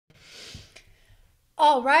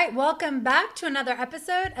All right, welcome back to another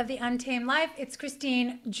episode of The Untamed Life. It's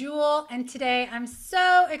Christine Jewell, and today I'm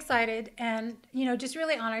so excited and, just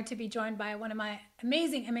really honored to be joined by one of my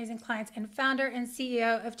amazing, amazing clients and founder and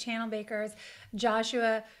CEO of Channel Bakers,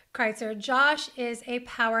 Joshua Kreitzer. Josh is a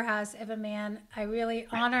powerhouse of a man. I really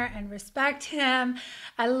honor and respect him.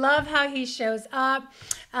 I love how he shows up.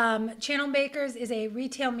 Channel Bakers is a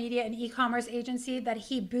retail media and e-commerce agency that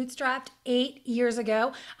he bootstrapped 8 years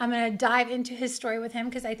ago. I'm going to dive into his story with him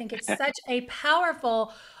because I think it's such a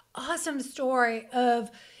powerful, awesome story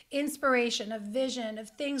of inspiration, of vision, of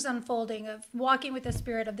things unfolding, of walking with the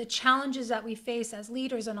spirit, of the challenges that we face as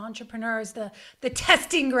leaders and entrepreneurs, the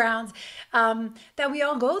testing grounds that we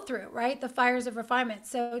all go through, right? The fires of refinement.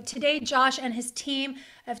 So today, Josh and his team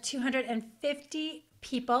of 250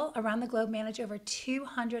 people around the globe manage over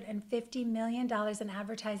 $250 million in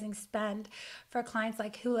advertising spend for clients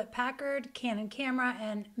like Hewlett Packard, Canon Camera,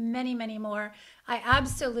 and many, many more. I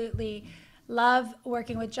absolutely love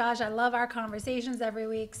working with Josh. I love our conversations every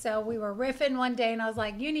week. So we were riffing one day and I was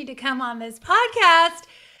like, you need to come on this podcast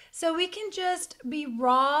so we can just be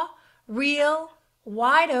raw, real,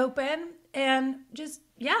 wide open, and just,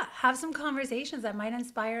 yeah, have some conversations that might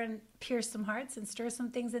inspire and pierce some hearts and stir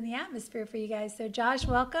some things in the atmosphere for you guys. So Josh,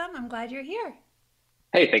 welcome. I'm glad you're here.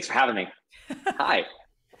 Hey, thanks for having me. Hi.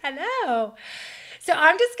 Hello. So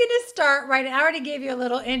I'm just going to start right. I already gave you a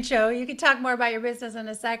little intro. You can talk more about your business in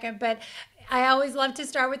a second, but I always love to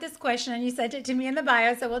start with this question, and you sent it to me in the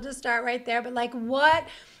bio, so we'll just start right there. But like, what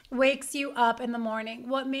wakes you up in the morning?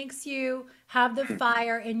 What makes you have the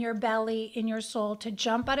fire in your belly, in your soul, to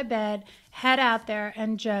jump out of bed, head out there,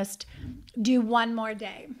 and just do one more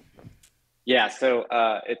day? Yeah, so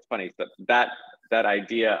it's funny. So that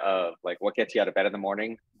idea of like what gets you out of bed in the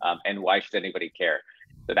morning, and why should anybody care?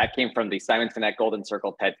 So that came from the Simon Sinek Golden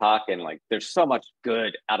Circle TED Talk, and like there's so much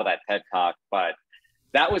good out of that TED Talk, but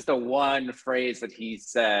that was the one phrase that he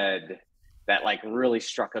said that like really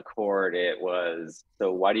struck a chord. It was,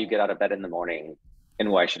 so why do you get out of bed in the morning,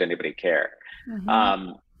 and why should anybody care? Mm-hmm.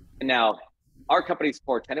 Um, Now, our company's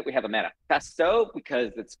core tenet, we have a manifesto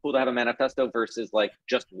because it's cool to have a manifesto versus like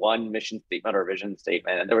just one mission statement or vision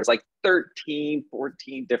statement. And there was like 13,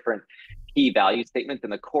 14 different key value statements.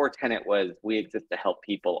 And the core tenet was we exist to help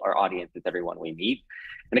people, our audience is everyone we meet.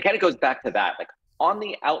 And it kind of goes back to that. Like on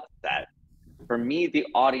the outset, for me, the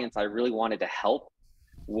audience I really wanted to help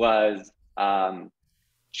was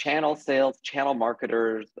channel sales, channel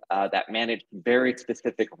marketers that manage very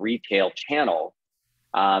specific retail channels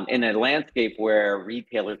in a landscape where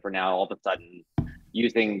retailers were now all of a sudden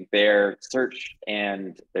using their search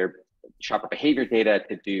and their shopper behavior data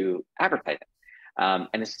to do advertising. And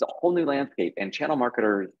it's a whole new landscape. And channel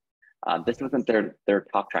marketers, this wasn't their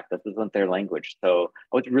talk track. This wasn't their language. So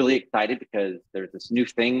I was really excited because there's this new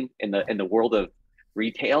thing in the world of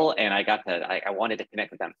retail, and I wanted to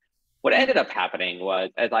connect with them. What ended up happening was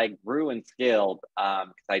as I grew and scaled, because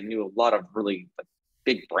I knew a lot of really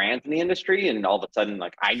big brands in the industry, and all of a sudden,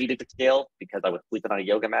 like I needed to scale because I was sleeping on a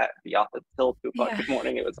yoga mat at the office till 2 o'clock Yeah. in the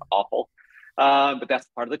morning. It was awful, but that's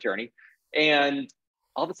part of the journey. And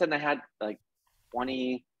all of a sudden, I had like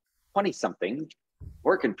 20, 20 something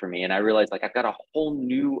working for me, and I realized like I've got a whole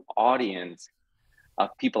new audience of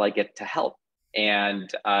people I get to help. And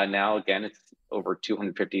now again, it's over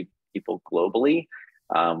 250 people globally,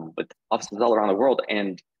 with offices all around the world,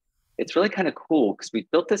 and it's really kind of cool because we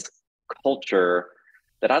built this culture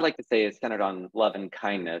that I like to say is centered on love and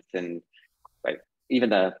kindness. And right,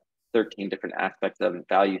 even the 13 different aspects of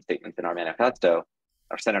value statements in our manifesto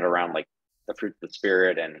are centered around like the fruits of the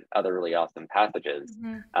spirit and other really awesome passages.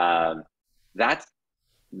 Mhm. Um, that's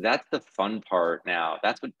that's the fun part now.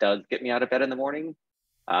 That's what does get me out of bed in the morning.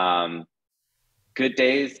 Um, Good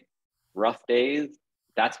days, rough days.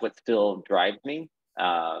 That's what still drives me.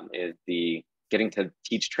 Is the getting to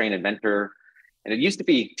teach, train, and mentor. And it used to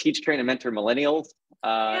be teach, train, and mentor millennials into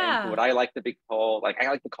Yeah. what I like to be called, like I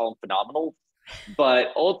like to call them phenomenals.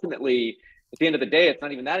 But ultimately, at the end of the day, it's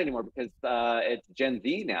not even that anymore because it's Gen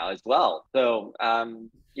Z now as well. So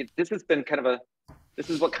this has been kind of this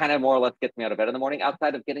is what kind of more or less gets me out of bed in the morning,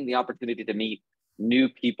 outside of getting the opportunity to meet new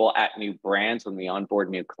people at new brands when we onboard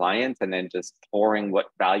new clients, and then just pouring what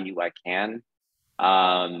value I can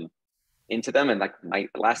um, into them. And like my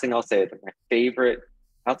last thing I'll say is like my favorite,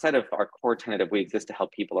 outside of our core tenet of we exist to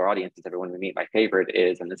help people, our audiences, everyone we meet, my favorite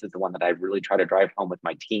is, and this is the one that I really try to drive home with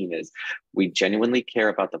my team, is we genuinely care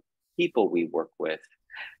about the people we work with,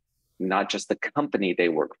 not just the company they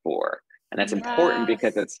work for. And that's important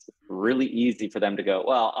because Yes. it's really easy for them to go,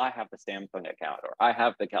 well, I have the Samsung account or I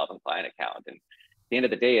have the Calvin Klein account. And at the end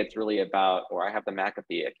of the day, it's really about, or I have the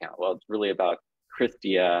McAfee account. Well, it's really about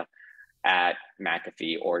Christia at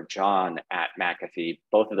McAfee or John at McAfee.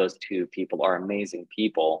 Both of those two people are amazing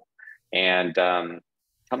people. And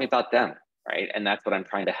tell me about them, right? And that's what I'm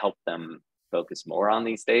trying to help them focus more on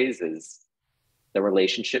these days is the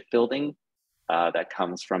relationship building that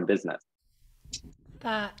comes from business.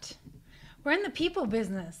 That we're in the people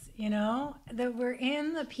business, that we're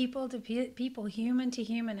in the people to people, human to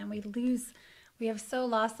human, and we have so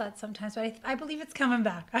lost that sometimes, but I believe it's coming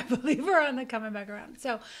back. I believe we're on the coming back around.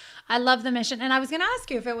 So I love the mission. And I was going to ask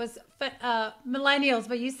you if it was millennials,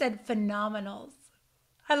 but you said phenomenals.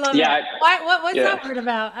 I love it. Yeah, What's yeah. that word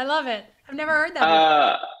about? I love it. I've never heard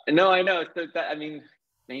that before. No, I know. So that, I mean,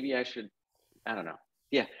 maybe I should, I don't know.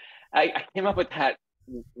 Yeah. I came up with that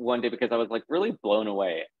one day because I was like really blown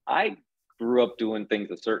away. I grew up doing things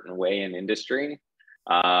a certain way in industry.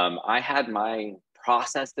 I had my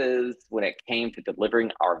processes when it came to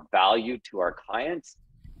delivering our value to our clients.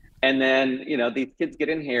 And then, these kids get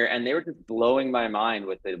in here and they were just blowing my mind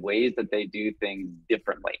with the ways that they do things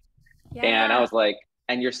differently. And I Yeah. was like,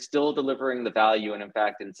 and you're still delivering the value. And in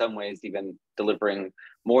fact, in some ways, even delivering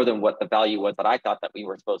more than what the value was that I thought that we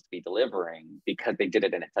were supposed to be delivering because they did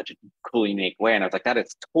it in such a cool, unique way. And I was like, that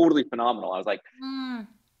is totally phenomenal. I was like, Mm,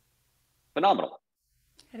 phenomenal.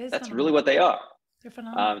 it is That's really phenomenal. what they are. They're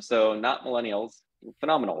phenomenal. So not millennials,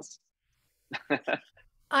 phenomenals.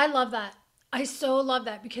 I love that. I so love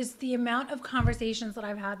that because the amount of conversations that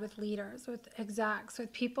I've had with leaders, with execs,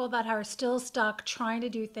 with people that are still stuck trying to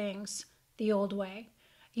do things the old way,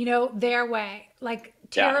 their way, like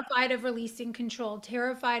Yeah. terrified of releasing control,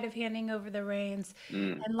 terrified of handing over the reins.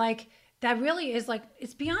 Mm. And like that really is like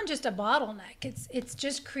it's beyond just a bottleneck. It's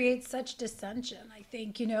just creates such dissension, I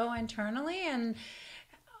think, internally and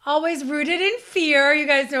always rooted in fear. You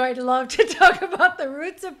guys know I'd love to talk about the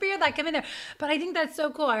roots of fear that come in there. But I think that's so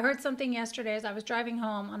cool. I heard something yesterday as I was driving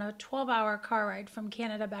home on a 12-hour car ride from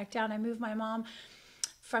Canada back down. I moved my mom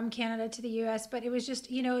from Canada to the US, but it was just,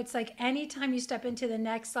 it's like anytime you step into the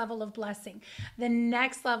next level of blessing, the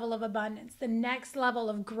next level of abundance, the next level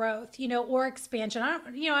of growth, or expansion.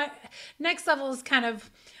 Next level is kind of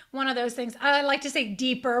one of those things. I like to say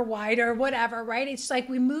deeper, wider, whatever, right? It's like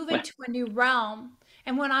we move into a new realm.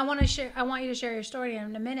 And when I want you to share your story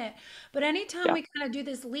in a minute. But anytime Yeah. we kind of do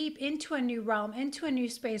this leap into a new realm, into a new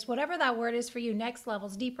space, whatever that word is for you, next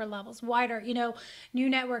levels, deeper levels, wider, new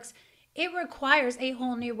networks, it requires a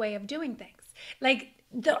whole new way of doing things. Like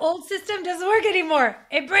the old system doesn't work anymore.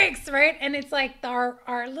 It breaks, right? And it's like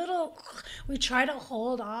our little, we try to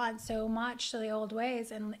hold on so much to the old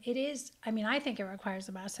ways. And it is, I think it requires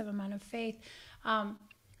a massive amount of faith.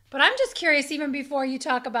 But I'm just curious, even before you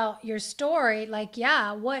talk about your story, like,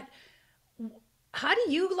 yeah, how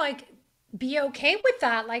do you like be okay with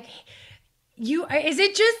that? Like, is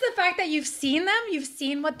it just the fact that you've seen them, you've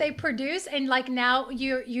seen what they produce, and like now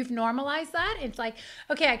you've normalized that? It's like,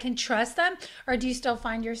 okay, I can trust them, or do you still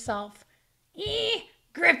find yourself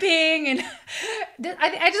gripping? And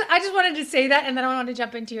I just wanted to say that, and then I want to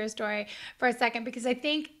jump into your story for a second because I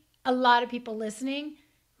think a lot of people listening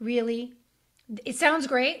really. It sounds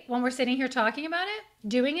great when we're sitting here talking about it,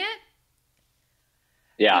 doing it.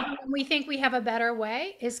 Yeah. And when we think we have a better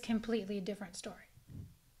way is completely a different story.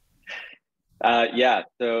 Yeah.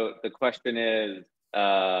 So the question is,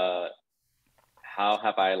 how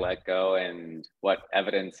have I let go and what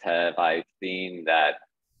evidence have I seen that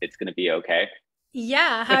it's going to be okay?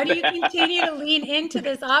 Yeah. How do you continue to lean into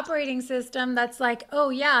this operating system that's like, oh,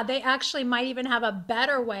 yeah, they actually might even have a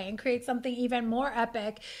better way and create something even more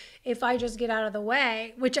epic if I just get out of the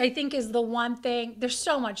way, which I think is the one thing. There's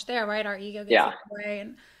so much there, right? Our ego gets in Yeah. the way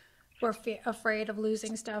and we're afraid of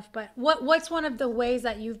losing stuff. But what's one of the ways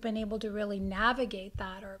that you've been able to really navigate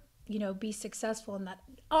that or, be successful in that?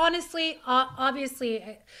 Honestly,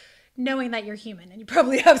 obviously, knowing that you're human and you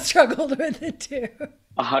probably have struggled with it too.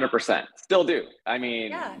 100%. Still do. I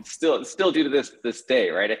mean, Yeah. still do to this day,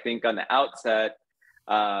 right? I think on the outset,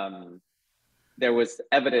 there was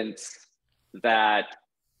evidence that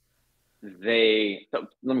so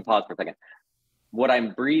let me pause for a second. What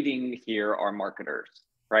I'm breeding here are marketers,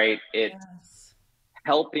 right? It's Yes.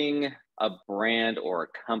 helping a brand or a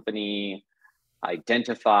company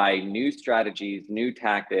identify new strategies, new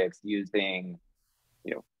tactics using,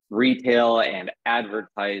 retail and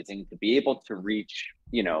advertising to be able to reach,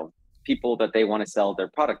 people that they want to sell their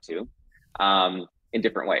product to in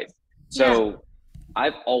different ways. Yeah. So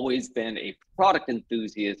I've always been a product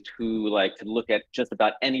enthusiast who like could look at just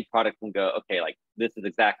about any product and go, okay, like this is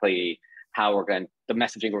exactly how the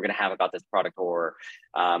messaging we're going to have about this product, or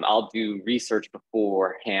I'll do research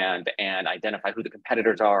beforehand and identify who the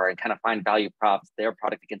competitors are and kind of find value props, their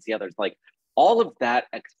product against the others. Like all of that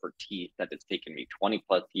expertise that has taken me 20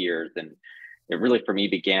 plus years, and it really for me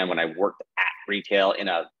began when I worked at retail in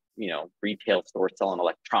a retail store selling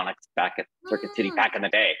electronics back at Circuit City back in the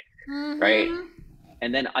day, right? Mm-hmm.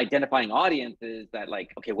 And then identifying audiences that like,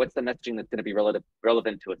 okay, what's the messaging that's going to be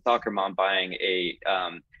relevant to a soccer mom buying a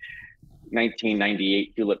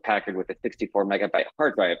 1998 Hewlett Packard with a 64 megabyte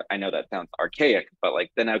hard drive. I know that sounds archaic, but like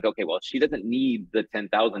then I would go, okay, well, she doesn't need the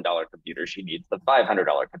 $10,000 computer. She needs the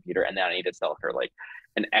 $500 computer. And then I need to sell her like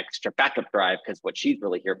an extra backup drive because what she's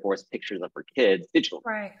really here for is pictures of her kids digitally,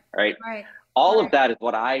 Right. right? Right. All of Right. that is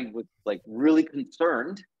what I was like really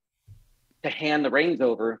concerned to hand the reins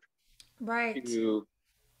over Right. to,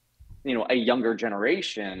 a younger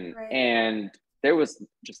generation. Right. And there was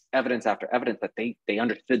just evidence after evidence that they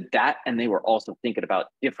understood that, and they were also thinking about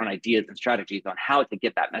different ideas and strategies on how to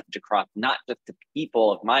get that message across, not just to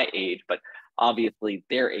people of my age, but obviously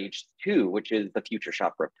their age too, which is the future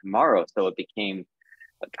shopper of tomorrow. So it became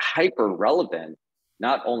like hyper relevant,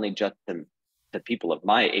 not only just to people of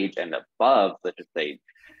my age and above, let's just say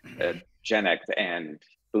Gen X and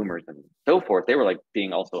boomers and so forth. They were like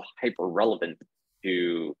being also hyper relevant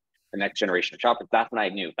to the next generation of shoppers. That's when I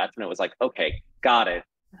knew. That's when it was like, okay, got it.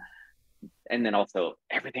 And then also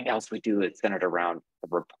everything else we do is centered around the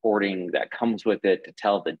reporting that comes with it to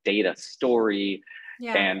tell the data story.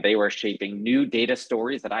 Yeah. And they were shaping new data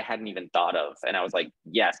stories that I hadn't even thought of. And I was like,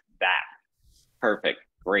 yes, that perfect,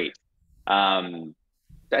 great. At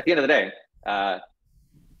the end of the day,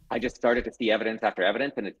 I just started to see evidence after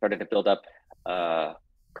evidence, and it started to build up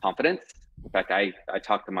confidence. In fact, I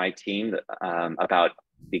talked to my team about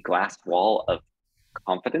the glass wall of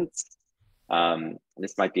confidence.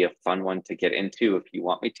 This might be a fun one to get into if you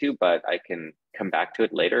want me to, but I can come back to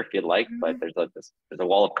it later if you'd like. But Mm-hmm. there's a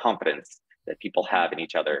wall of confidence that people have in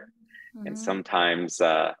each other, and Mm-hmm. sometimes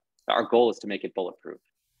our goal is to make it bulletproof.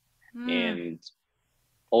 Mm. And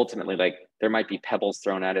ultimately, like there might be pebbles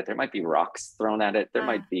thrown at it, there might be rocks thrown at it, there Ah,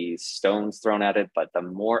 might be stones thrown at it, but the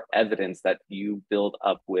more evidence that you build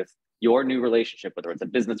up with your new relationship, whether it's a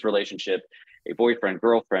business relationship, a boyfriend,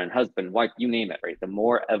 girlfriend, husband, wife, you name it, right? The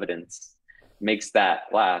more evidence makes that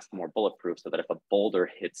glass more bulletproof so that if a boulder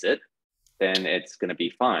hits it, then it's going to be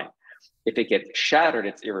fine. If it gets shattered,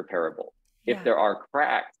 it's irreparable. If yeah. there are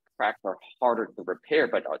cracks, cracks are harder to repair,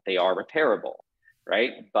 but they are repairable,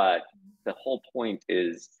 right? But the whole point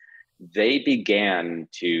is they began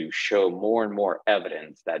to show more and more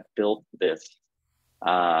evidence that built this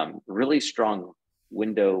really strong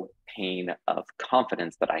window pane of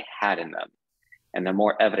confidence that I had in them. And the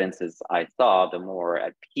more evidences I saw, the more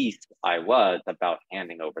at peace I was about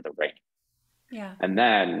handing over the reins. Yeah. And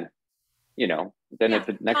then, then Yeah. it's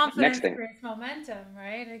the next Confidence thing. creates momentum,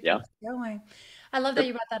 right? It Yeah. keeps going. I love that Yep.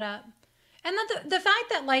 you brought that up. And then the fact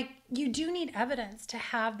that like you do need evidence to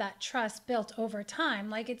have that trust built over time.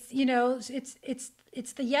 Like it's the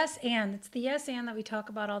yes and it's the yes and that we talk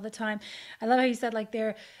about all the time. I love how you said like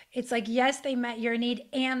it's like yes, they met your need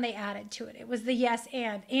and they added to it. It was the yes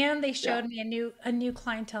and they Yeah. showed me a new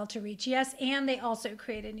clientele to reach. Yes, and they also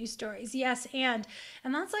created new stories. Yes, and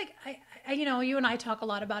that's like you and I talk a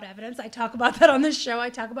lot about evidence. I talk about that on the show. I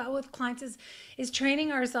talk about with clients is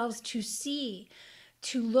training ourselves to see,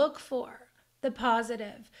 to look for the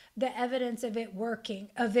positive, the evidence of it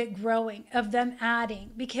working, of it growing, of them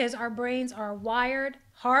adding, because our brains are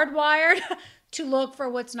hardwired to look for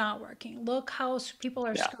what's not working. Look how people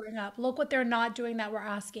are Yeah. screwing up. Look what they're not doing that we're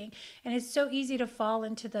asking. And it's so easy to fall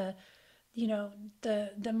into you know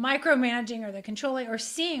the micromanaging or the controlling or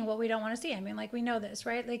seeing what we don't want to see. I mean, like we know this,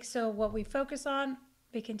 right? Like so what we focus on,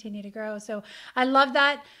 we continue to grow. So I love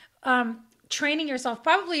that. Training yourself,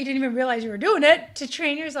 probably you didn't even realize you were doing it, to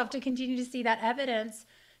train yourself to continue to see that evidence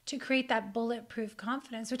to create that bulletproof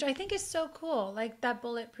confidence, which I think is so cool. Like that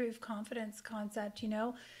bulletproof confidence concept,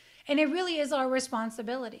 and it really is our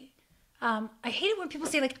responsibility. I hate it when people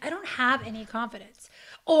say like I don't have any confidence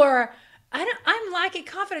or I'm lacking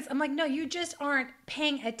confidence. I'm like, no, you just aren't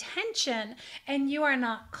paying attention and you are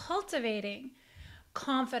not cultivating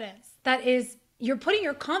confidence. That is, you're putting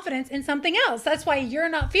your confidence in something else. That's why you're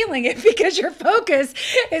not feeling it because your focus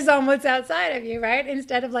is on what's outside of you, right?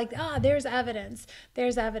 Instead of like, there's evidence.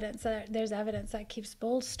 There's evidence that keeps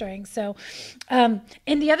bolstering. So, and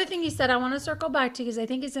the other thing you said, I want to circle back to because I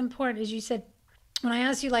think it's important, is you said, when I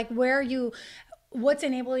asked you like what's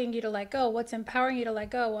enabling you to let go, what's empowering you to let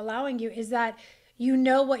go, allowing you, is that you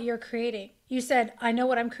know what you're creating. You said, I know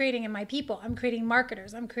what I'm creating in my people. I'm creating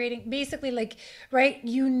marketers. I'm creating basically like, right?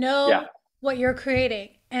 You Yeah. know what you're creating.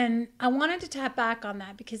 And I wanted to tap back on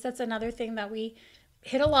that because that's another thing that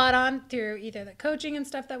hit a lot on through either the coaching and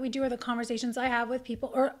stuff that we do or the conversations I have with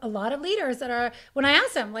people or a lot of leaders that are, when I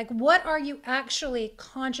ask them, like, what are you actually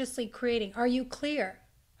consciously creating? Are you clear?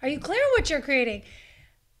 Are you clear what you're creating?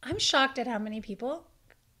 I'm shocked at how many people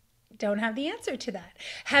don't have the answer to that,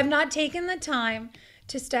 have not taken the time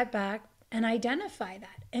to step back and identify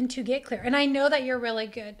that and to get clear. And I know that you're really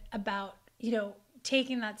good about,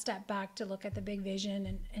 taking that step back to look at the big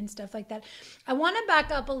vision and stuff like that. I want to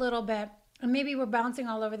back up a little bit, and maybe we're bouncing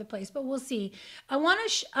all over the place, but we'll see. I want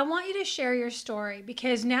you to share your story,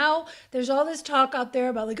 because now there's all this talk out there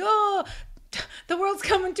about like, oh, the world's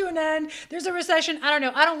coming to an end. There's a recession. I don't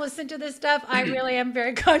know. I don't listen to this stuff. I really am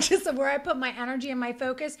very conscious of where I put my energy and my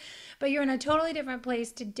focus. But you're in a totally different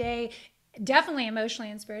place today, definitely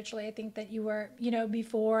emotionally and spiritually. I think that you were,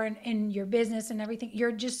 before, and in your business and everything.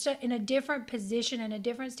 You're just in a different position, in a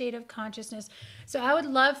different state of consciousness. So I would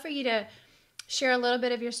love for you to share a little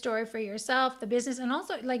bit of your story for yourself, the business, and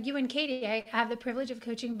also like you and Katie. I have the privilege of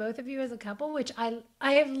coaching both of you as a couple, which I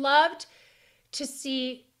have loved to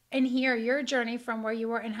see and hear your journey from where you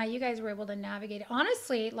were and how you guys were able to navigate it,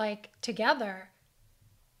 honestly, like together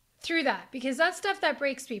through that, because that's stuff that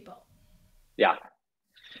breaks people. Yeah.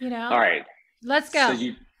 All right. Let's go. So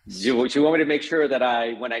you want me to make sure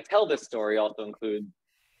that when I tell this story, also include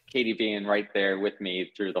Katie being right there with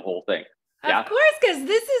me through the whole thing. Of course, because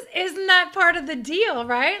isn't that part of the deal,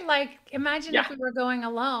 right? Like, imagine if we were going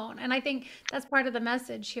alone. And I think that's part of the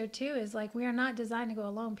message here too, is like, we are not designed to go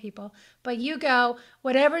alone, people. But you go,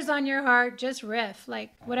 whatever's on your heart, just riff. Like,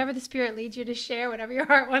 whatever the spirit leads you to share, whatever your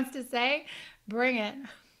heart wants to say, bring it.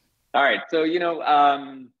 All right. So,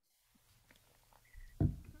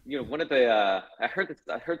 one of the I heard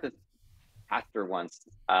this pastor once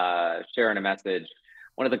sharing a message.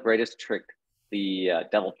 One of the greatest tricks the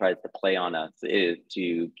devil tries to play on us is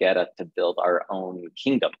to get us to build our own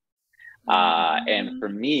kingdom. And for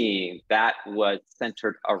me, that was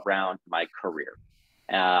centered around my career.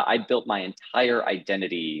 I built my entire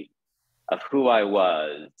identity of who I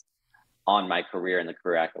was on my career and the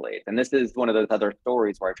career accolades. And this is one of those other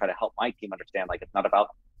stories where I try to help my team understand, like, it's not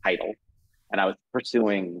about title. And I was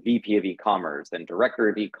pursuing VP of e-commerce and director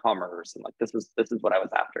of e-commerce, and like this is what I was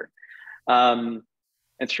after.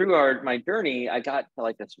 And through my journey, I got to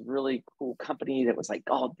like this really cool company that was like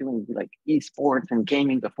all doing like esports and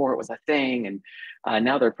gaming before it was a thing, and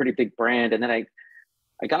now they're a pretty big brand. And then I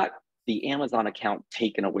got the Amazon account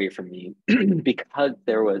taken away from me because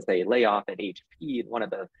there was a layoff at HP, one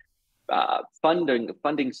of the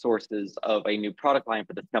funding sources of a new product line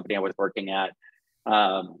for this company I was working at.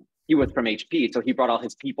 He was from HP, so he brought all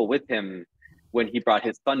his people with him when he brought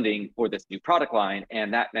his funding for this new product line.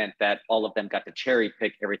 And that meant that all of them got to cherry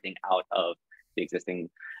pick everything out of the existing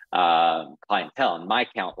clientele. And my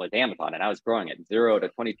account was Amazon, and I was growing at 0 to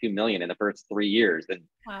 22 million in the first 3 years. And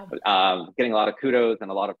getting a lot of kudos and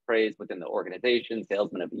a lot of praise within the organization,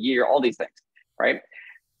 salesman of the year, all these things, right?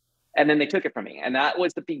 And then they took it from me. And that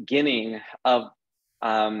was the beginning of,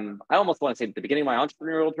 I almost want to say the beginning of my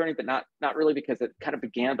entrepreneurial journey, but not really, because it kind of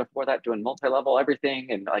began before that, doing multi-level everything.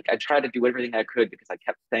 And like, I tried to do everything I could because I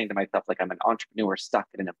kept saying to myself, like, I'm an entrepreneur stuck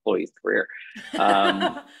in an employee's career.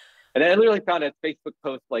 And then I literally found a Facebook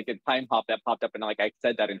post, like a time hop that popped up, and like I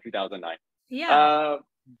said that in 2009. Yeah.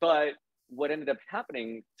 But what ended up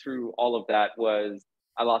happening through all of that was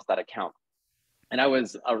I lost that account, and I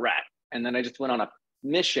was a wreck. And then I just went on a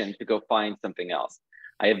mission to go find something else.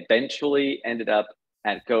 I eventually ended up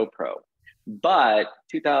at GoPro, but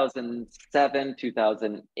 2007,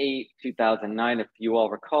 2008, 2009, if you all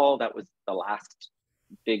recall, that was the last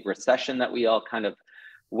big recession that we all kind of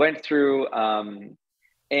went through.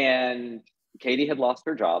 And Katie had lost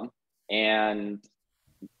her job, and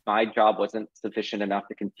my job wasn't sufficient enough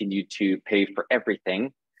to continue to pay for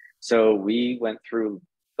everything. So we went through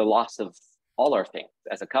the loss of all our things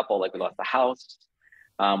as a couple. Like, we lost the house,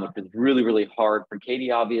 which was really, really hard for Katie,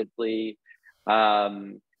 obviously.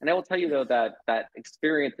 And I will tell you though, that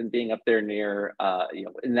experience in being up there near,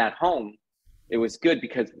 in that home, it was good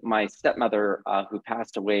because my stepmother, who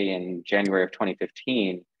passed away in January of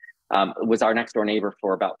 2015, was our next door neighbor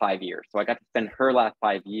for about 5 years. So I got to spend her last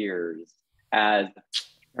 5 years as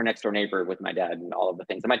her next door neighbor with my dad and all of the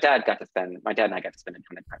things. And my dad and I got to spend a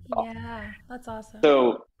ton of time as well. Yeah, that's awesome.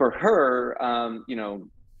 So for her,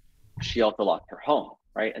 she also lost her home,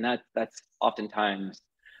 right? And that's oftentimes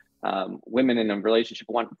women in a relationship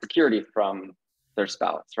want security from their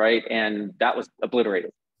spouse, right? And that was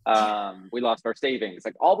obliterated. We lost our savings.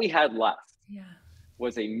 Like, all we had left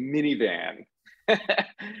was a minivan,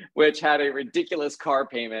 which had a ridiculous car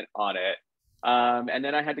payment on it. And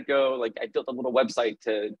then I had to go, like, I built a little website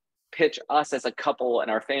to pitch us as a couple and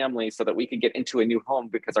our family so that we could get into a new home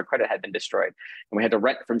because our credit had been destroyed and we had to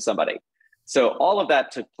rent from somebody. So all of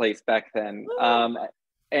that took place back then.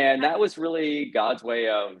 And that was really God's way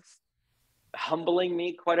of humbling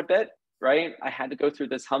me quite a bit, right? I had to go through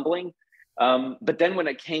this humbling. But then when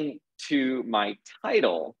it came to my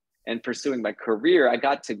title and pursuing my career, I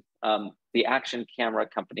got to the action camera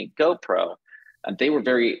company GoPro. They were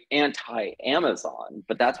very anti-Amazon,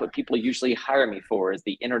 but that's what people usually hire me for, is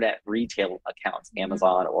the internet retail accounts,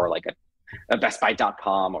 Amazon or like a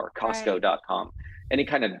bestbuy.com or costco.com. Any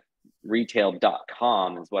kind of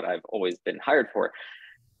retail.com is what I've always been hired for.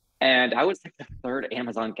 And I was like the third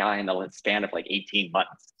Amazon guy in the span of like 18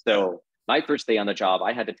 months. So my first day on the job,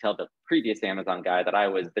 I had to tell the previous Amazon guy that I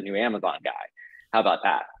was the new Amazon guy. How about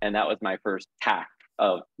that? And that was my first tack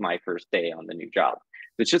of my first day on the new job.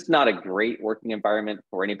 It's just not a great working environment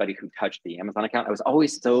for anybody who touched the Amazon account. I was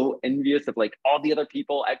always so envious of like all the other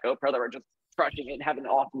people at GoPro that were just crushing it and having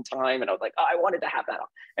an awesome time. And I was like, oh, I wanted to have that.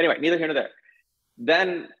 Anyway, neither here nor there.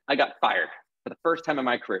 Then I got fired for the first time in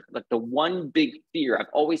my career. Like the one big fear I've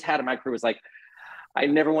always had in my career was like, I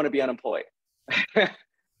never want to be unemployed. And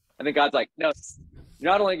then God's like, no,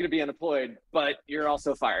 you're not only going to be unemployed, but you're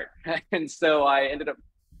also fired. And so I ended up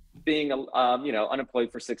being,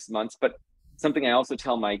 unemployed for 6 months. But something I also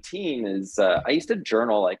tell my team is I used to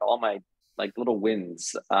journal like all my like little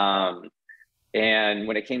wins. And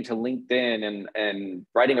when it came to LinkedIn and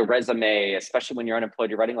writing a resume, especially when you're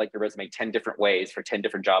unemployed, you're writing like your resume 10 different ways for 10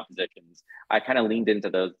 different job positions. I kind of leaned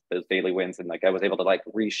into those daily wins, and like I was able to like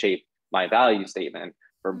reshape my value statement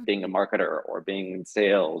for being a marketer or being in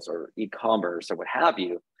sales or e-commerce or what have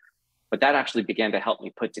you. But that actually began to help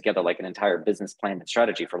me put together like an entire business plan and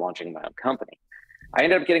strategy for launching my own company. I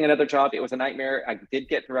ended up getting another job. It was a nightmare. I did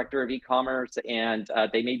get director of e-commerce, and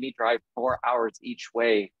they made me drive 4 hours each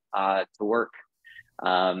way to work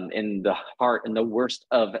in the worst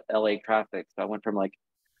of LA traffic. So I went from like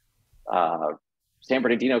San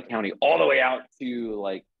Bernardino County all the way out to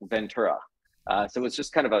like Ventura. So it was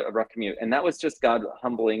just kind of a rough commute. And that was just God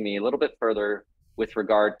humbling me a little bit further with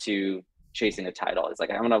regard to chasing a title. It's like,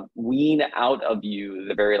 I'm going to wean out of you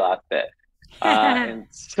the very last bit. And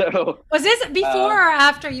so was this before or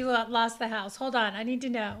after you lost the house? Hold on, I need to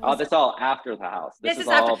know. Oh, this all after the house. This is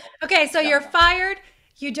after. Okay, so you're fired.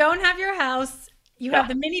 You don't have your house. You have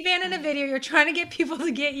the minivan in a video. You're trying to get people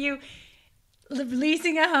to get you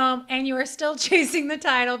leasing a home, and you are still chasing the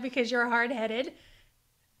title because you're hard-headed.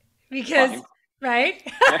 Because fine. Right?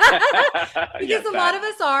 Because a lot of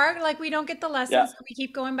us are like, we don't get the lessons, so we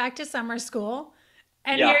keep going back to summer school,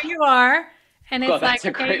 and here you are. And it's that's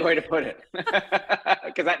a great way to put it.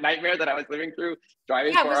 Because that nightmare that I was living through,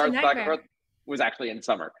 driving 4 hours back and forth, was actually in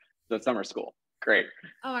summer. So summer school. Great.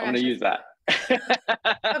 Oh I'm going to use that.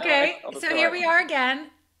 Okay. So here we are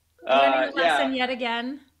again. Learning a lesson yet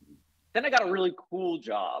again. Then I got a really cool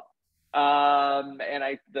job. And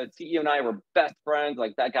the CEO and I were best friends,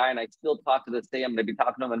 like that guy. And I still talk to this day. I'm going to be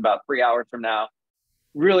talking to him in about 3 hours from now.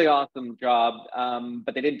 Really awesome job.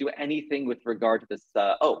 But they didn't do anything with regard to this.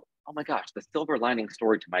 Oh my gosh, the silver lining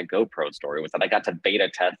story to my GoPro story was that I got to beta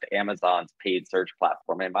test Amazon's paid search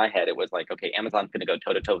platform. In my head, it was like, okay, Amazon's going to go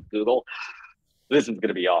toe to toe with Google. This is going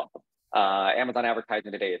to be awesome. Amazon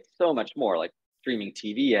advertising today is so much more, like streaming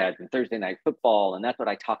TV ads and Thursday Night Football. And that's what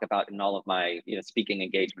I talk about in all of my speaking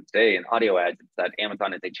engagements today and audio ads. It's that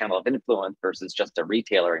Amazon is a channel of influence versus just a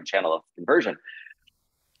retailer and channel of conversion.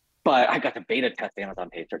 But I got to beta test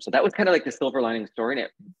Amazon paid search. So that was kind of like the silver lining story. And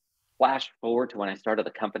it flash forward to when I started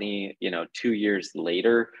the company, 2 years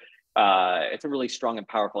later, it's a really strong and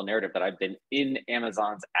powerful narrative that I've been in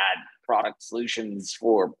Amazon's ad product solutions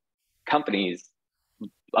for companies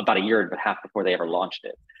about a year and a half before they ever launched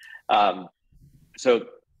it. So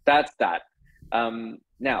that's that.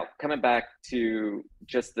 Now, coming back to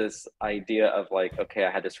just this idea of like, okay, I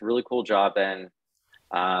had this really cool job then.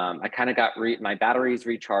 I kind of got my batteries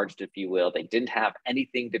recharged, if you will. They didn't have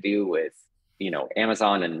anything to do with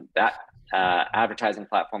Amazon and that advertising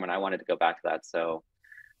platform, and I wanted to go back to that. So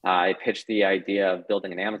I pitched the idea of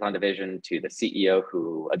building an Amazon division to the CEO,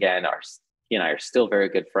 who again he and I are still very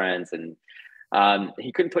good friends, and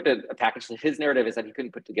he couldn't put a package. His narrative is that he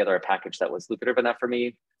couldn't put together a package that was lucrative enough for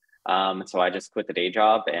me. So I just quit the day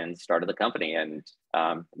job and started the company. And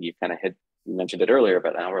you kind of you mentioned it earlier,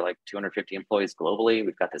 but now we're like 250 employees globally.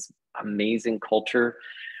 We've got this amazing culture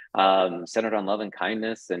centered on love and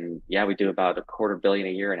kindness. And we do about $250 million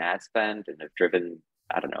a year in ad spend, and have driven,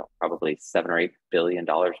 I don't know, probably $7 or $8 billion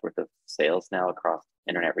worth of sales now across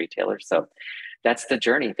internet retailers. So that's the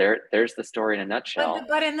journey. There's the story in a nutshell.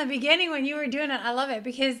 But in the beginning when you were doing it, I love it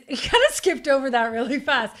because you kind of skipped over that really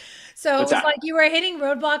fast. So it What's was that? like you were hitting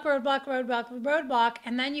roadblock, roadblock, roadblock, roadblock,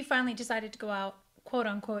 and then you finally decided to go out, quote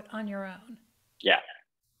unquote, on your own. Yeah.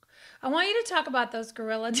 I want you to talk about those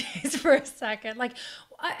gorilla days for a second. Like,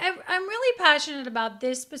 I'm really passionate about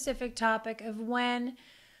this specific topic of when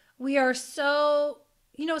we are so,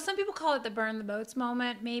 some people call it the burn the boats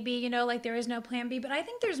moment, maybe, like there is no plan B, but I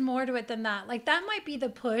think there's more to it than that. Like, that might be the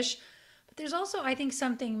push, but there's also, I think,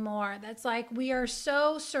 something more that's like we are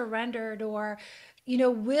so surrendered or,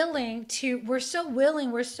 willing to, we're so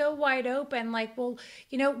wide open. Like, well,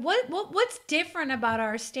 what's different about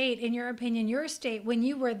our state, in your opinion, your state, when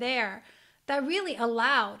you were there, that really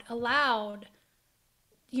allowed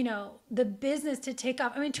the business to take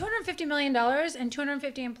off. I mean, $250 million and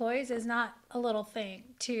 250 employees is not a little thing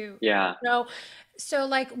to, Yeah. so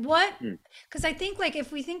like what, Hmm. because I think like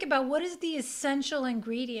if we think about what is the essential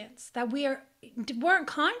ingredients that weren't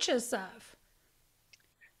conscious of,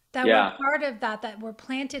 that were Yeah. part of that were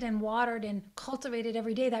planted and watered and cultivated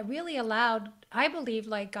every day, that really allowed, I believe,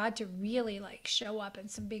 like God to really like show up in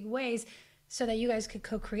some big ways so that you guys could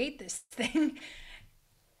co-create this thing.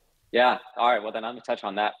 Yeah. All right. Well, then I'm gonna touch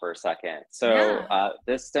on that for a second. So Yeah.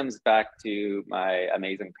 this stems back to my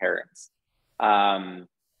amazing parents.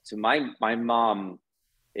 So my mom,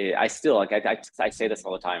 I still like I say this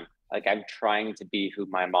all the time. Like I'm trying to be who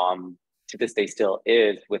my mom to this day still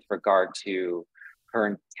is with regard to her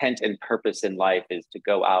intent and purpose in life is to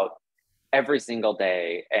go out every single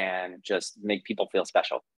day and just make people feel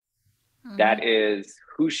special. Hmm. That is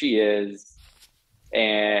who she is,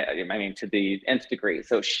 and I mean to the nth degree.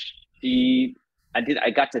 So she,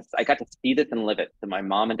 I got to see this and live it. So my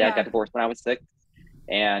mom and dad Yeah. got divorced when I was 6,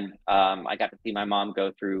 and I got to see my mom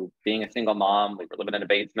go through being a single mom. We were living in a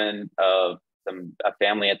basement of a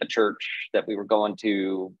family at the church that we were going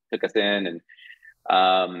to took us in,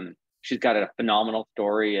 and she's got a phenomenal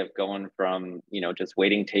story of going from just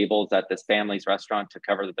waiting tables at this family's restaurant to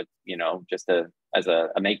cover the just as a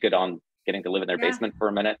make good on getting to live in their Yeah. basement for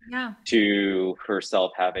a minute, Yeah. to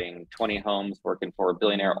herself having 20 homes, working for a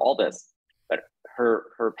billionaire, all this. But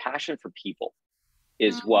her passion for people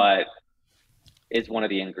is Mhm. what is one of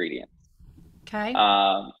the ingredients. Okay.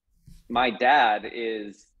 Um, my dad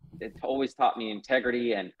is it's always taught me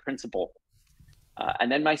integrity and principle.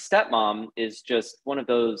 And then my stepmom is just one of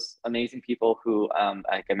those amazing people who,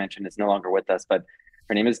 like I mentioned, is no longer with us, but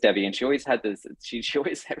her name is Debbie. And she always had this, she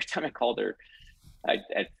always, every time I called her,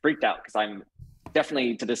 I freaked out because I'm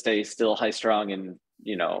definitely to this day still high strung and,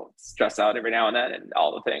 stress out every now and then and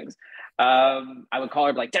all the things. I would call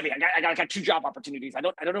her like, Debbie, I got 2 job opportunities. I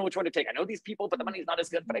don't know which one to take. I know these people, but the money's not as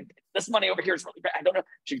good, but this money over here is really bad. I don't know.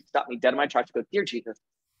 She stopped me dead in my tracks. She goes, Dear Jesus,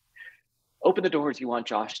 open the doors you want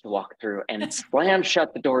Josh to walk through and slam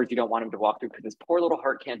shut the doors you don't want him to walk through because his poor little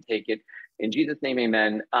heart can't take it. In Jesus' name,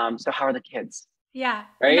 amen. So how are the kids? Yeah.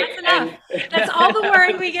 And Right. that's enough. And That's all the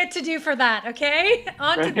worrying we get to do for that. Okay.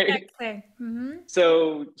 On to the right. next thing. Hmm.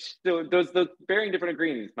 So those varying different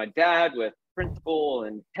ingredients. My dad with principle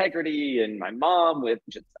and integrity, and my mom with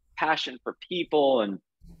just passion for people, and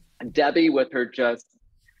Debbie with her just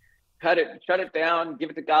shut it down, give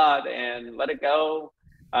it to God, and let it go.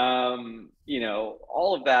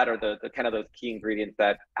 All of that are the kind of those key ingredients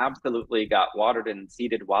that absolutely got watered and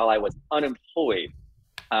seeded while I was unemployed.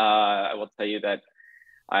 I will tell you that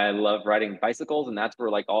I love riding bicycles, and that's where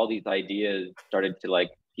like all these ideas started to like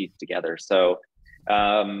piece together. So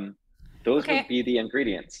those would Okay. be the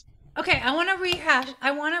ingredients. Okay. I want to rehash.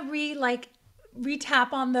 I want to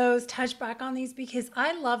retap on those, touch back on these because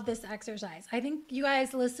I love this exercise. I think you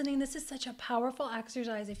guys listening, this is such a powerful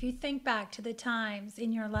exercise. If you think back to the times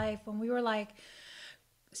in your life when we were like,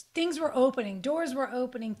 things were opening, doors were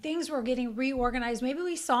opening, things were getting reorganized. Maybe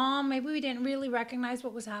we saw them, maybe we didn't really recognize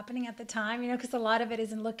what was happening at the time, because a lot of it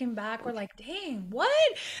is in looking back. We're like, dang, what?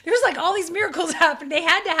 There's like all these miracles happen. They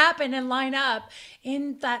had to happen and line up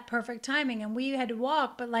in that perfect timing, and we had to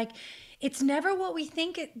walk. But like, it's never what we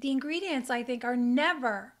think. The ingredients, I think, are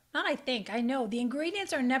never. Not I think, I know the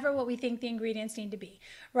ingredients are never what we think the ingredients need to be,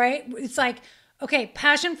 right? It's like, okay,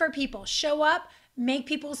 passion for people, show up, make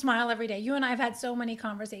people smile every day. You and I have had so many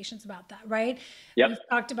conversations about that, right? Yep. We've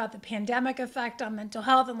talked about the pandemic effect on mental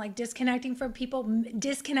health and like disconnecting from people,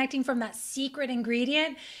 disconnecting from that secret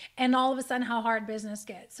ingredient, and all of a sudden how hard business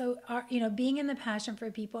gets. So, being in the passion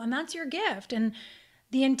for people, and that's your gift. And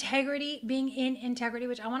the integrity, being in integrity,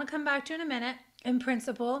 which I want to come back to in a minute, in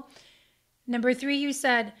principle. Number 3, you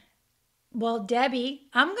said Well, Debbie,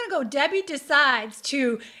 I'm going to go. Debbie decides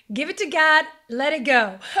to give it to God, let it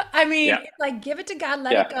go. I mean, Yeah. it's like give it to God,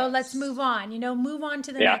 let it Yeah. go. Let's move on, move on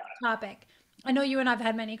to the Yeah. next topic. I know you and I've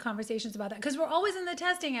had many conversations about that because we're always in the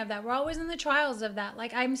testing of that. We're always in the trials of that.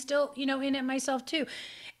 Like I'm still, in it myself too.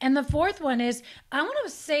 And the fourth one is I want to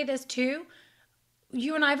say this too.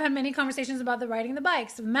 You and I have had many conversations about the riding the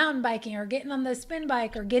bikes, mountain biking, or getting on the spin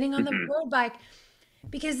bike, or getting on the Hmm. road bike.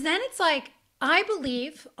 Because then it's like, I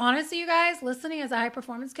believe, honestly, you guys, listening as a high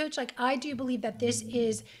performance coach, like I do believe that this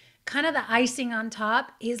is kind of the icing on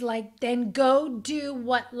top is like, then go do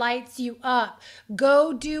what lights you up.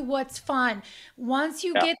 Go do what's fun. Once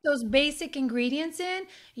you Yeah. get those basic ingredients in,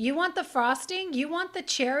 you want the frosting, you want the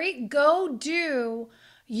cherry, go do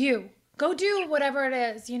you. Go do whatever it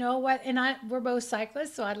is, what, and we're both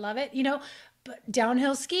cyclists, so I love it, but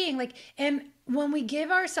downhill skiing, like, and when we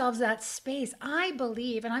give ourselves that space, I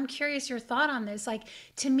believe, and I'm curious your thought on this, like,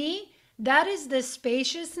 to me, that is the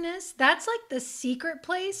spaciousness. That's like the secret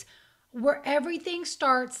place where everything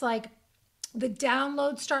starts, like, the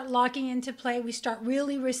downloads start locking into play. We start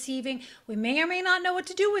really receiving. We may or may not know what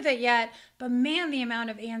to do with it yet, but man, the amount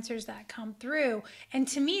of answers that come through. And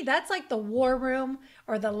to me, that's like the war room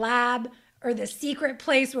or the lab or the secret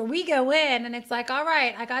place where we go in and it's like, all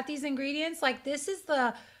right, I got these ingredients. Like, this is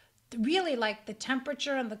the really like the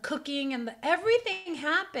temperature and the cooking and everything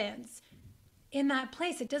happens in that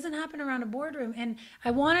place. It doesn't happen around a boardroom. And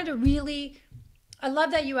I wanted to really, I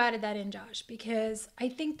love that you added that in, Josh, because I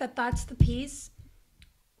think that that's the piece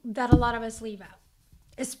that a lot of us leave out,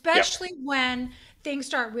 Yeah. especially when things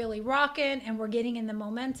start really rocking and we're getting in the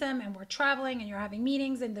momentum and we're traveling and you're having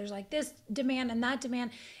meetings and there's like this demand and that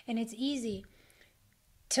demand. And it's easy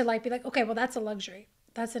to like be like, okay, well, that's a luxury.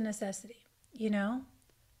 That's a necessity, you know?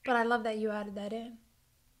 But I love that you added that in.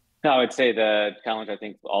 No, I would say the challenge I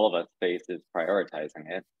think all of us face is prioritizing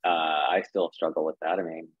it. I still struggle with that. I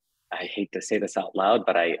mean, I hate to say this out loud,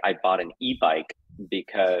 but I bought an e-bike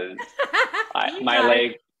because You my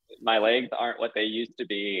guys. legs aren't what they used to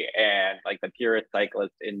be, and like the purest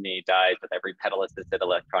cyclist in me dies with every pedal assisted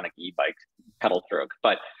electronic e-bike pedal stroke.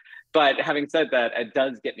 But having said that, it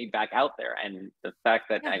does get me back out there, and the fact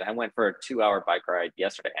that Yeah. I went for a 2 hour bike ride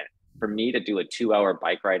yesterday, and for me to do a 2 hour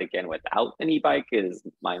bike ride again without an e-bike is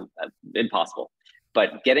impossible.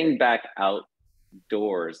 But getting back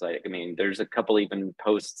outdoors, like I mean, there's a couple even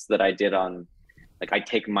posts that I did on, like I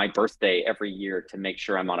take my birthday every year to make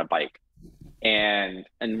sure I'm on a bike, and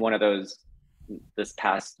one of those this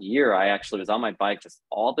past year, I actually was on my bike, just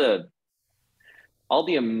all the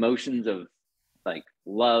emotions of like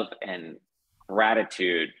love and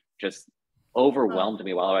gratitude just Oh, overwhelmed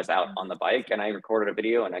me while I was out on the bike. And I recorded a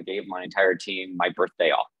video and I gave my entire team my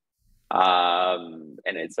birthday off.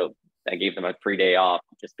 So I gave them a free day off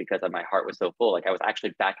just because of my heart was so full. Like I was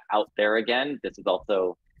actually back out there again. This is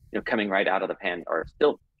also, coming right out of the or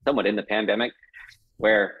still somewhat in the pandemic,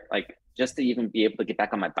 where like just to even be able to get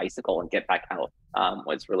back on my bicycle and get back out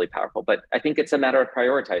was really powerful. But I think it's a matter of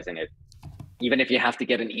prioritizing it, even if you have to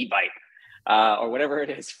get an e-bike or whatever it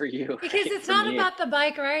is for you. because Right? it's For not me, about the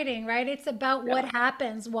bike riding, right? It's about what yeah,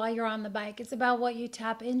 happens while you're on the bike. It's about what you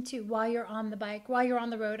tap into while you're on the bike, while you're on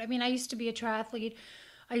the road. I mean, I used to be a triathlete.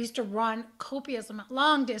 I used to run copious amount,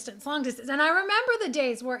 long distance, long distance. And I remember the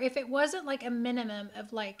days where if it wasn't like a minimum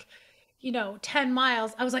of like, 10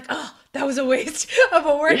 miles, I was like, oh, that was a waste of a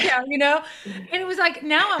yeah. workout. And it was like,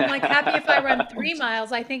 now I'm like happy if I run 3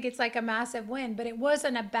 miles. I think it's like a massive win, but it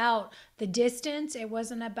wasn't about the distance. It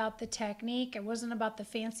wasn't about the technique. It wasn't about the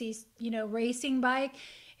fancy, racing bike.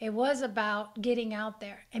 It was about getting out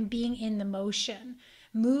there and being in the motion,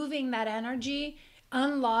 moving that energy,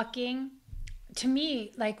 unlocking. To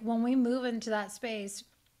me, like when we move into that space,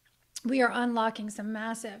 we are unlocking some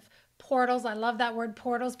massive portals. I love that word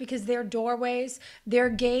portals because they're doorways, they're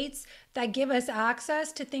gates that give us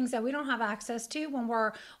access to things that we don't have access to when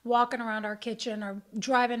we're walking around our kitchen or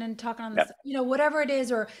driving and talking on this, Yep. whatever it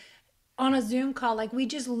is, or on a Zoom call. Like we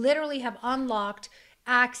just literally have unlocked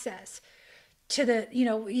access to the,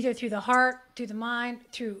 either through the heart, through the mind,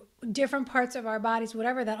 through different parts of our bodies,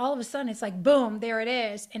 whatever, that all of a sudden it's like, boom, there it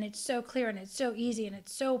is. And it's so clear and it's so easy and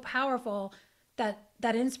it's so powerful that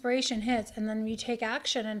that inspiration hits and then you take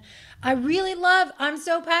action. And I really love, I'm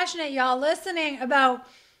so passionate, y'all listening, about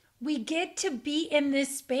we get to be in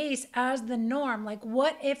this space as the norm. Like,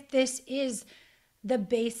 what if this is the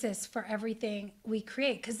basis for everything we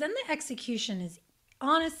create? Because then the execution is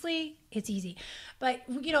honestly, it's easy. But,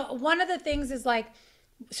 one of the things is like,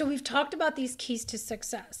 so we've talked about these keys to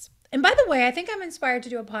success. And by the way, I think I'm inspired to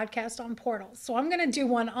do a podcast on portals. So I'm going to do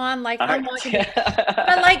one on like All right. unlocking it.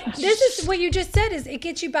 But like this is what you just said is it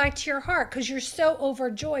gets you back to your heart because you're so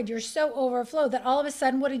overjoyed, you're so overflowed that all of a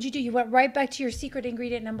sudden, what did you do? You went right back to your secret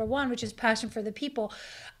ingredient number one, which is passion for the people.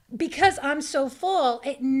 Because I'm so full,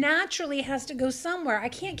 it naturally has to go somewhere. I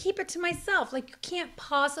can't keep it to myself. Like you can't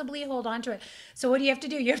possibly hold on to it. So what do you have to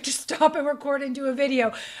do? You have to stop and record and do a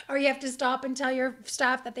video, or you have to stop and tell your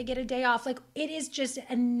staff that they get a day off. Like it is just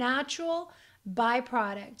a natural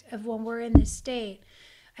byproduct of when we're in this state.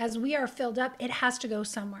 As we are filled up, it has to go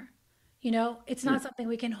somewhere. You know, it's not something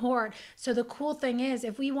we can hoard. So the cool thing is,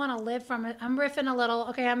 if we want to live from it, I'm riffing a little.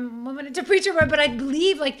 Okay, I'm moving into preacher mode, but I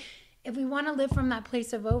believe like if we want to live from that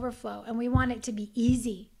place of overflow and we want it to be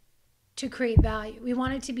easy to create value, we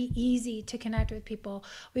want it to be easy to connect with people,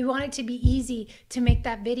 we want it to be easy to make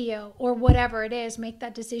that video or whatever it is, make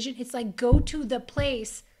that decision. It's like go to the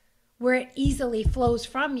place where it easily flows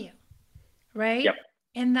from you, right? Yep.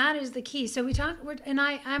 And that is the key. So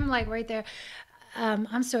I'm like right there.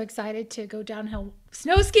 I'm so excited to go downhill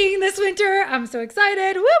snow skiing this winter. I'm so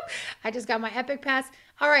excited. Whoop! I just got my Epic Pass.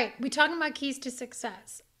 All right, we're talking about keys to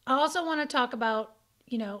success. I also want to talk about,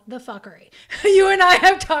 the fuckery. You and I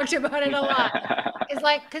have talked about it a lot. It's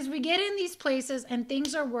like, because we get in these places and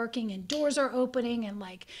things are working and doors are opening and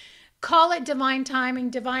like, call it divine timing,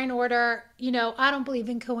 divine order. I don't believe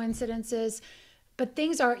in coincidences, but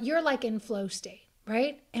you're like in flow state,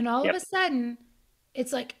 right? And all of a sudden,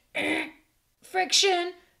 it's like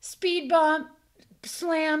friction, speed bump,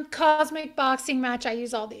 slam, cosmic boxing match. I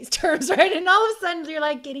use all these terms, right? And all of a sudden you're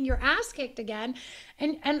like getting your ass kicked again.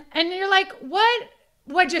 And you're like,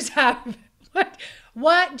 what just happened?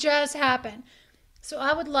 What just happened? So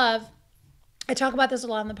I talk about this a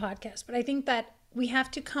lot on the podcast, but I think that we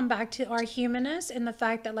have to come back to our humanness and the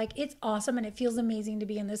fact that like, it's awesome and it feels amazing to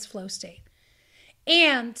be in this flow state.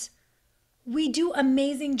 And we do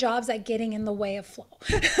amazing jobs at getting in the way of flow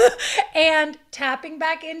and tapping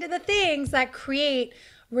back into the things that create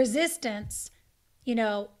resistance, in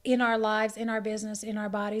our lives, in our business, in our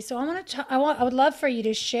bodies. So I would love for you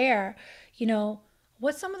to share,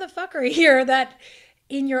 what's some of the fuckery here that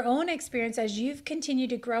in your own experience, as you've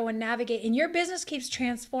continued to grow and navigate and your business keeps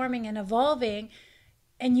transforming and evolving,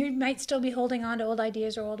 and you might still be holding on to old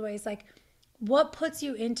ideas or old ways, like what puts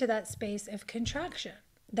you into that space of contraction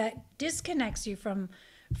that disconnects you from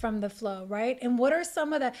the flow, right? And what are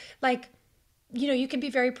some of the, like, you can be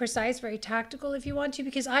very precise, very tactical if you want to,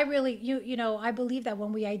 because I really, I believe that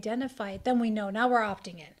when we identify it, then we know, now we're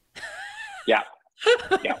opting in. Yeah.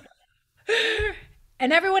 Yeah.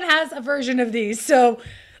 And everyone has a version of these. So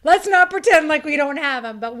let's not pretend like we don't have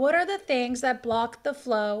them. But what are the things that block the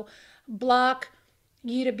flow, block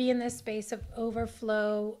you to be in this space of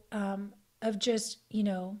overflow, of just,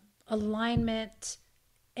 alignment,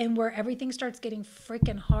 and where everything starts getting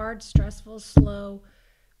freaking hard, stressful, slow?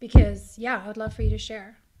 Because I would love for you to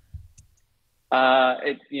share.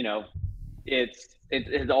 It's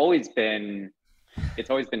always been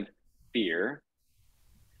fear.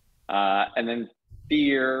 And then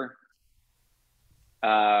fear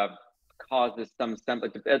causes some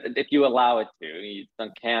if you allow it to,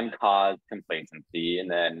 can cause complacency. And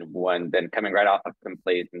then coming right off of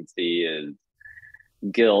complacency is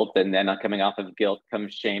guilt, and then coming off of guilt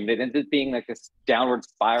comes shame. It ends up being like this downward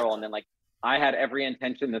spiral. And then like I had every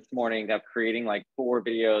intention this morning of creating like 4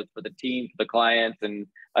 videos for the team, for the clients, and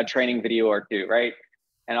a training video or 2, right?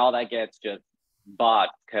 And all that gets just bought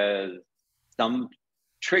because some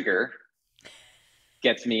trigger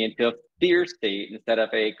gets me into a fear state instead of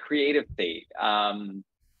a creative state. And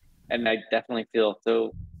I definitely feel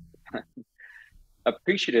so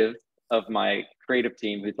appreciative of my creative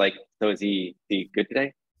team who's like, so is he good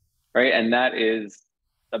today? Right. And that is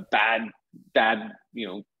a bad,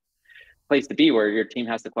 place to be, where your team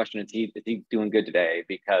has to question, is he doing good today?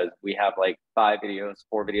 Because we have like 4 videos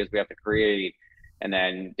we have to create. And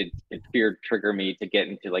then it fear trigger me to get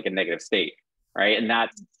into like a negative state. Right. And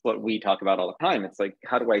that's what we talk about all the time. It's like,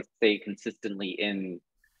 how do I stay consistently in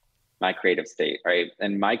my creative state? Right.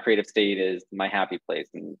 And my creative state is my happy place.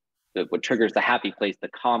 And what triggers the happy place to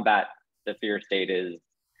combat the fear state is,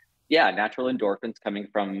 natural endorphins coming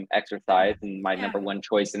from exercise. And my number one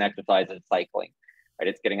choice in exercise is cycling. Right.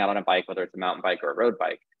 It's getting out on a bike, whether it's a mountain bike or a road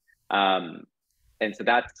bike. And so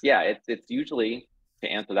that's, it's usually, to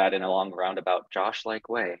answer that in a long roundabout Josh-like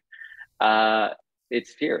way,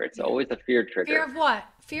 it's fear. It's always a fear trigger. Fear of what?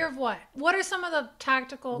 Fear of what? What are some of the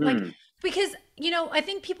tactical, like, because, I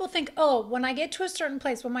think people think, oh, when I get to a certain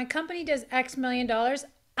place, when my company does X million dollars,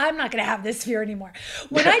 I'm not going to have this fear anymore.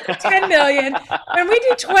 When I do 10 million, when we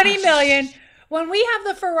do 20 million, when we have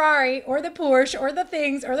the Ferrari or the Porsche or the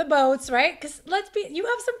things or the boats, right? Because let's be, you've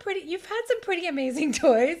had some pretty amazing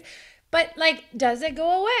toys, but like, does it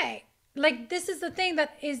go away? Like, this is the thing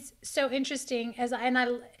that is so interesting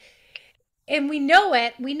and we know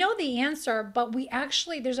it, we know the answer, but we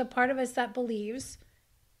actually, there's a part of us that believes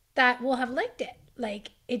that will have liked it.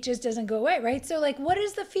 Like it just doesn't go away, right? So, like, what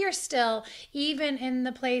is the fear still, even in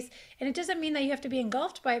the place? And it doesn't mean that you have to be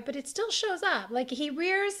engulfed by it, but it still shows up. Like he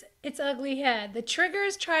rears its ugly head. The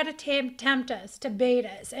triggers try to tempt us, to bait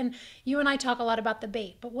us. And you and I talk a lot about the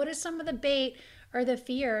bait, but what is some of the bait or the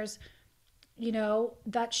fears,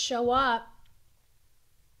 that show up?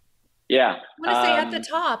 Yeah. I want to say at the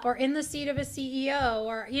top or in the seat of a CEO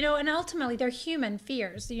or, and ultimately they're human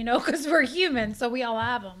fears, because we're human, so we all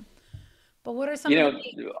have them. But what are some You of the know,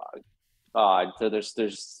 big? so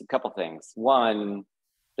there's a couple things. One,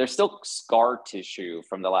 there's still scar tissue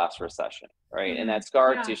from the last recession, right? And that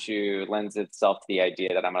scar Yeah, tissue lends itself to the idea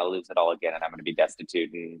that I'm going to lose it all again and I'm going to be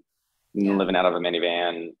destitute and yeah, living out of a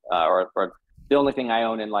minivan, or the only thing I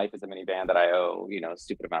own in life is a minivan that I owe, a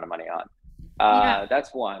stupid amount of money on. yeah.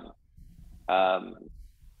 That's one. Um,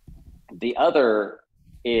 the other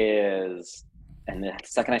is, and the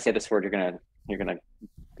second I say this word, you're gonna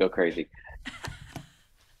go crazy.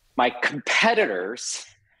 My competitors,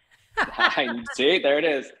 I see, there it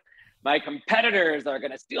is. My competitors are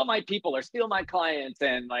gonna steal my people or steal my clients,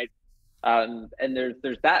 and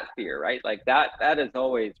there's that fear, right? Like that is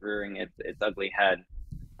always rearing its ugly head.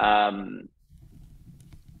 Um,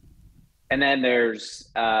 and then there's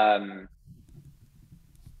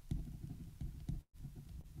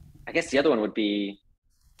I guess the other one would be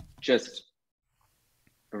just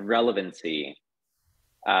relevancy.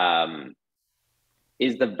 Um,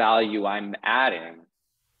 is the value I'm adding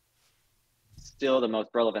still the most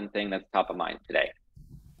relevant thing that's top of mind today?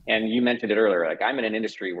 And you mentioned it earlier. Like I'm in an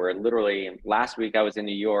industry where literally last week I was in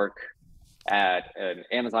New York at an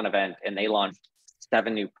Amazon event and they launched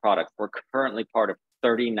 7 new products. We're currently part of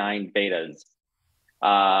 39 betas.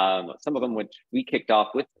 Some of them which we kicked off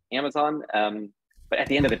with Amazon. But at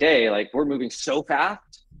the end of the day, like we're moving so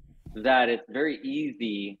fast that it's very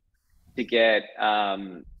easy to get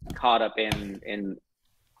caught up in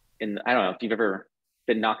I don't know if you've ever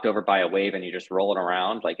been knocked over by a wave and you're just rolling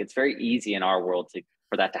around. Like it's very easy in our world to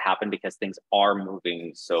for that to happen because things are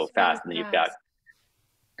moving so So fast, and then you've got fast.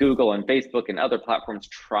 Google and Facebook and other platforms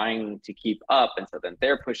trying to keep up, and so then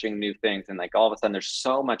they're pushing new things, and like all of a sudden there's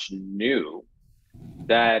so much new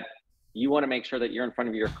that you want to make sure that you're in front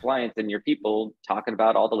of your clients and your people talking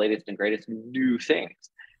about all the latest and greatest new things.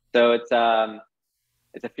 So it's a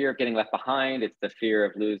fear of getting left behind. It's the fear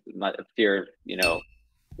of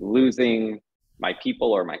losing my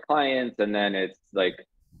people or my clients, and then it's like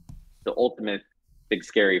the ultimate big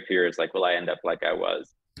scary fear is like, will I end up like I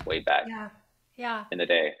was way back Yeah, yeah, in the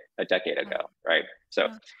day a decade yeah, ago, right? So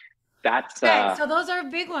yeah. that's Okay, so those are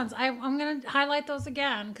big ones. I'm gonna highlight those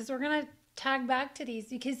again because we're gonna tag back to these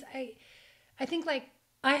because I think like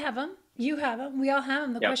I have them, you have them, we all have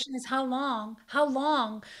them. The yep. question is how long? How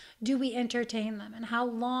long do we entertain them, and how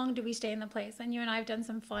long do we stay in the place? And you and I have done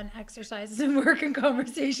some fun exercises and work and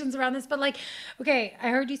conversations around this. But like, okay, I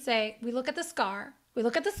heard you say we look at the scar. We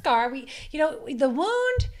look at the scar. The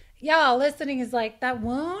wound. Y'all listening is like that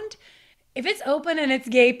wound, if it's open and it's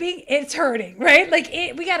gaping, it's hurting, right?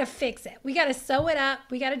 We got to fix it. We got to sew it up.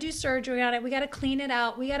 We got to do surgery on it. We got to clean it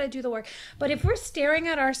out. We got to do the work. But if we're staring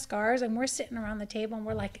at our scars and we're sitting around the table and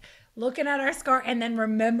we're like looking at our scar and then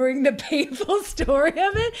remembering the painful story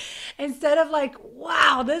of it, instead of like,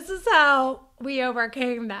 wow, this is how we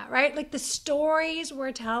overcame that, right? Like the stories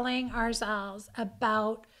we're telling ourselves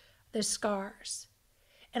about the scars.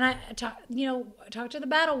 And I talk to the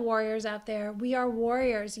battle warriors out there. We are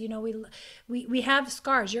warriors. We have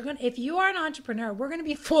scars. If you are an entrepreneur, we're gonna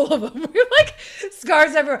be full of them. We're like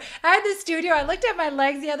scars everywhere. I had the studio. I looked at my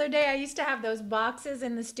legs the other day. I used to have those boxes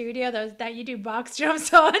in the studio, those that you do box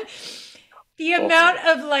jumps on. The Oh. amount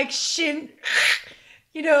of like shin,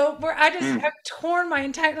 where Mm, I've torn my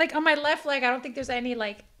entire, like on my left leg. I don't think there's any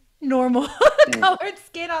like normal mm. colored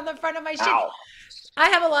skin on the front of my shin. Ow. I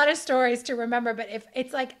have a lot of stories to remember, but if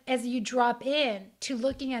it's like as you drop in to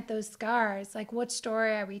looking at those scars, like what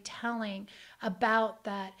story are we telling about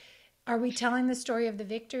that? Are we telling the story of the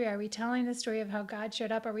victory? Are we telling the story of how God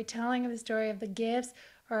showed up? Are we telling the story of the gifts?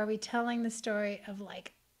 Or are we telling the story of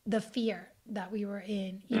like the fear that we were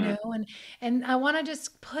in, Mm. And I want to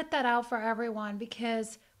just put that out for everyone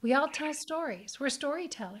because we all tell stories. We're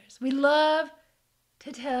storytellers. We love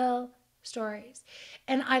to tell stories.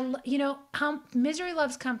 And how misery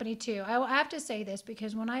loves company too. I have to say this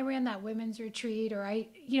because when I ran that women's retreat, or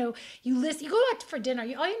you listen, you go out for dinner,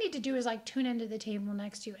 all you need to do is like tune into the table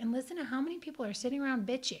next to you and listen to how many people are sitting around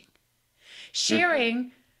bitching,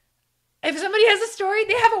 sharing. If somebody has a story,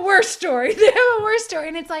 they have a worse story. They have a worse story.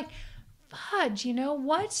 And it's like, fudge,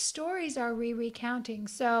 what stories are we recounting?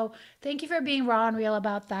 So thank you for being raw and real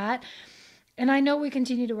about that. And I know we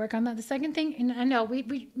continue to work on that. The second thing, and I know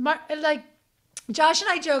we like Josh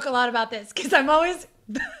and I joke a lot about this because I'm always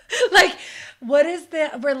like, what is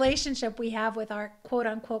the relationship we have with our quote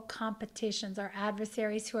unquote competitions, our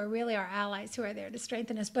adversaries who are really our allies, who are there to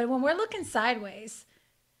strengthen us? But when we're looking sideways,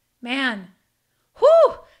 man,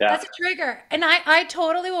 whoo, Yeah. that's a trigger. And I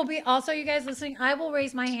totally will be, also, you guys listening, I will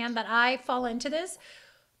raise my hand that I fall into this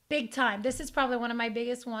big time. This is probably one of my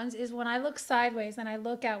biggest ones, is when I look sideways and I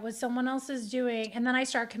look at what someone else is doing, and then I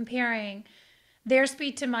start comparing their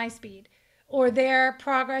speed to my speed, or their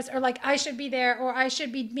progress, or like I should be there, or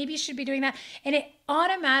maybe should be doing that. And it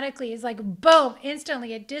automatically is like, boom,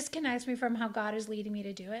 instantly it disconnects me from how God is leading me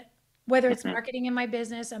to do it. Whether it's Mhm. marketing in my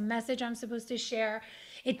business, a message I'm supposed to share,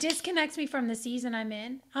 it disconnects me from the season I'm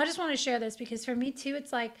in. I just want to share this because for me too,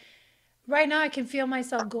 it's like right now I can feel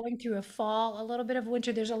myself going through a fall, a little bit of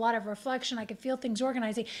winter. There's a lot of reflection. I can feel things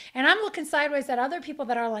organizing. And I'm looking sideways at other people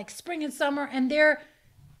that are like spring and summer, and they're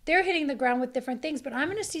hitting the ground with different things. But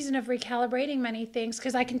I'm in a season of recalibrating many things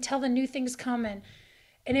because I can tell the new things coming.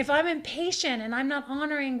 And if I'm impatient and I'm not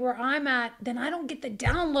honoring where I'm at, then I don't get the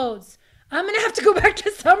downloads. I'm going to have to go back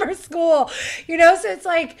to summer school, So it's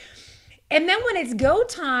like, and then when it's go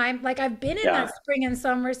time, like I've been in Yeah. that spring and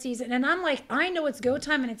summer season, and I'm like, I know it's go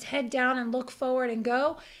time, and it's head down and look forward and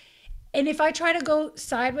go. And if I try to go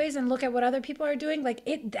sideways and look at what other people are doing, like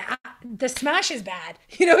the smash is bad.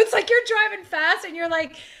 It's like you're driving fast and you're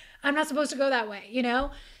like, I'm not supposed to go that way.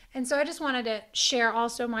 And so I just wanted to share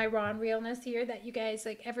also my raw and realness here, that you guys,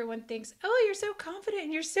 like, everyone thinks, oh, you're so confident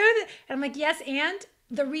and you're so, and I'm like, yes, and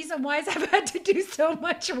the reason why is I've had to do so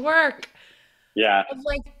much work Yeah. of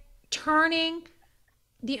like turning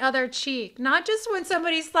the other cheek. Not just when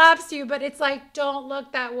somebody slaps you, but it's like, don't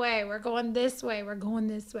look that way. We're going this way. We're going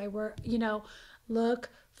this way. Look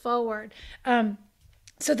forward.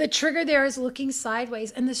 So the trigger there is looking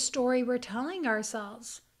sideways, and the story we're telling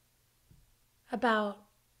ourselves about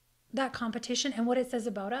that competition and what it says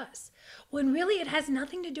about us. When really it has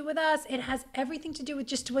nothing to do with us. It has everything to do with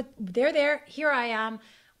just what they're there. Here I am.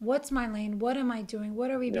 What's my lane? What am I doing?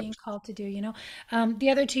 What are we Yep. being called to do? The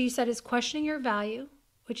other two you said is questioning your value,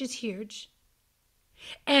 which is huge.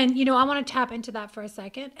 And, I want to tap into that for a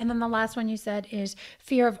second. And then the last one you said is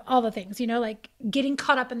fear of all the things, like getting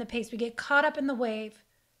caught up in the pace. We get caught up in the wave.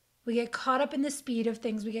 We get caught up in the speed of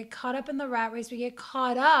things. We get caught up in the rat race. We get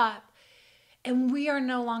caught up, and we are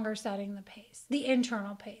no longer setting the pace, the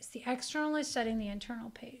internal pace. The external is setting the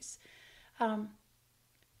internal pace.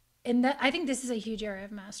 And that, I think this is a huge area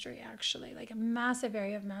of mastery, actually, like a massive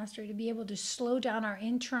area of mastery, to be able to slow down our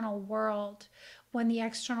internal world when the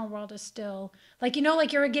external world is still like,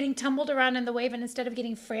 like you're getting tumbled around in the wave, and instead of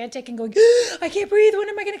getting frantic and going, I can't breathe, when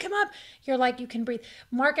am I going to come up, you're like, you can breathe.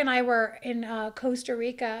 Mark and I were in Costa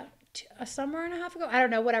Rica a summer and a half ago, I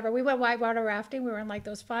don't know, whatever. We went whitewater rafting. We were in like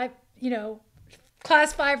those five,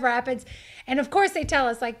 class 5 rapids, and of course they tell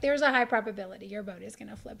us, like, there's a high probability your boat is going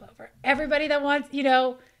to flip over. Everybody that wants,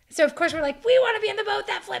 so of course we're like, we want to be in the boat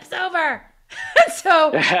that flips over.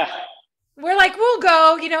 So we're like, we'll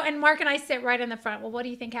go, and Mark and I sit right in the front. Well, what do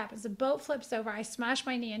you think happens? The boat flips over. I smash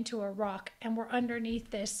my knee into a rock, and we're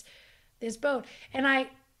underneath this boat. And I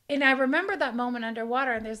remember that moment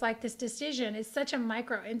underwater, and there's like this decision. It's such a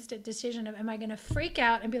micro instant decision of, am I going to freak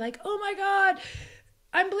out and be like, oh my God,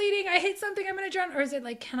 I'm bleeding, I hit something, I'm going to drown? Or is it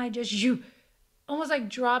like, can I just, almost like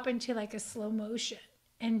drop into like a slow motion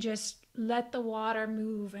and just let the water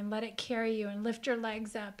move and let it carry you and lift your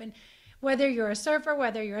legs up? And whether you're a surfer,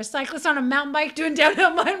 whether you're a cyclist on a mountain bike doing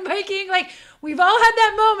downhill mountain biking, like, we've all had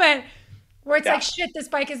that moment where it's like, shit, this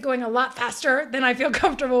bike is going a lot faster than I feel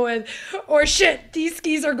comfortable with, or shit, these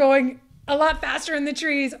skis are going a lot faster in the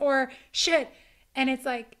trees, or shit. And it's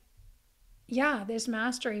like, yeah, there's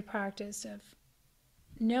mastery practice of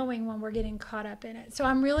knowing when we're getting caught up in it. So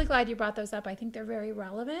I'm really glad you brought those up. I think they're very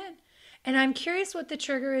relevant. And I'm curious what the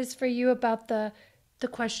trigger is for you about the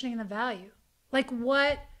questioning the value. Like,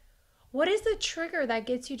 what is the trigger that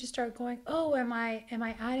gets you to start going, oh, am I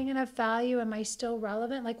adding enough value? Am I still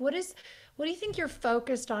relevant? Like, what do you think you're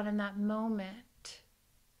focused on in that moment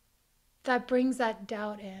that brings that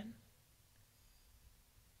doubt in?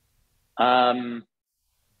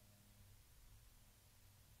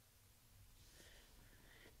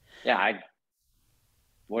 Yeah,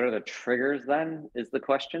 What are the triggers then, is the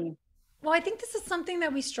question? Well, I think this is something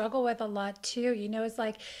that we struggle with a lot too. It's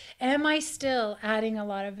like, am I still adding a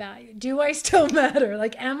lot of value? Do I still matter?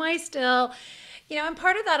 Like, am I still, and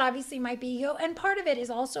part of that obviously might be ego. And part of it is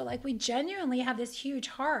also like we genuinely have this huge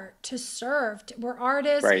heart to serve. We're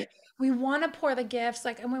artists. Right. We want to pour the gifts,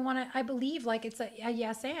 like, and we want to, I believe, like, it's a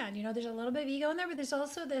yes and, there's a little bit of ego in there, but there's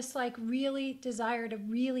also this, like, really desire to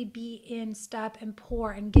really be in step and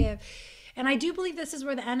pour and give. And I do believe this is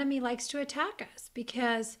where the enemy likes to attack us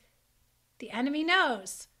because the enemy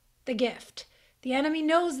knows the gift. The enemy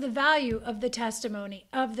knows the value of the testimony,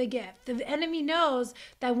 of the gift. The enemy knows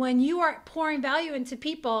that when you are pouring value into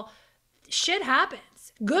people, shit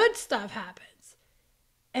happens. Good stuff happens.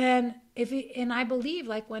 And and I believe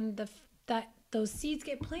like when that those seeds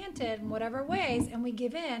get planted in whatever ways and we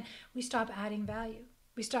give in, we stop adding value.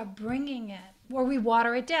 We stop bringing it, or we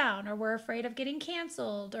water it down, or we're afraid of getting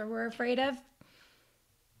canceled, or we're afraid of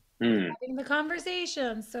having the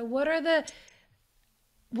conversation. So what are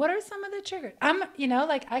some of the triggers?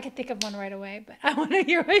 Like I could think of one right away, but I want to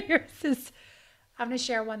hear what yours is. I'm going to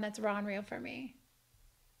share one that's raw and real for me.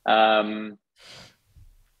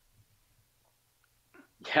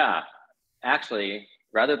 Yeah, actually,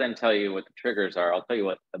 rather than tell you what the triggers are, I'll tell you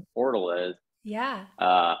what the portal is. Yeah.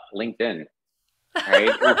 LinkedIn.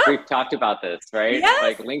 Right. We've talked about this, right? Yes.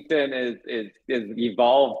 Like LinkedIn is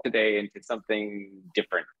evolved today into something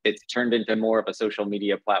different. It's turned into more of a social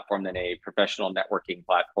media platform than a professional networking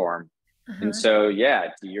platform. And so, yeah,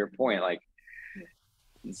 to your point, like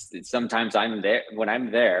sometimes I'm there when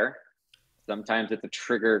I'm there. Sometimes it's a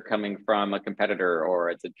trigger coming from a competitor,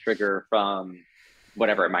 or it's a trigger from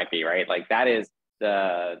whatever it might be, right? Like that's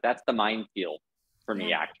the minefield for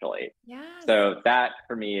me, actually. Yes. So that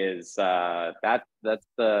for me is that's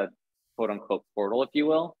the quote unquote portal, if you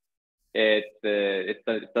will. It's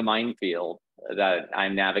the minefield that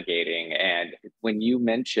I'm navigating. And when you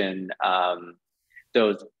mention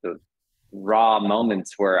those raw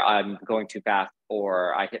moments where I'm going too fast,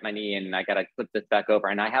 or I hit my knee and I gotta flip this back over,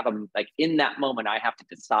 and I have like in that moment I have to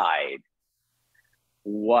decide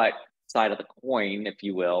what side of the coin, if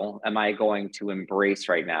you will, am I going to embrace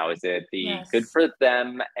right now? Is it the good for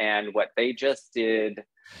them and what they just did?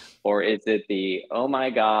 Or is it the, oh my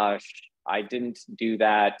gosh, I didn't do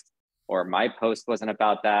that, or my post wasn't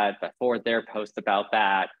about that, before their post about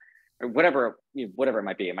that, or whatever it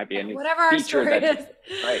might be. It might be a new feature that,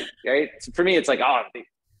 right? So for me, it's like, oh,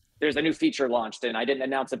 there's a new feature launched and I didn't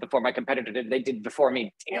announce it before my competitor did. They did before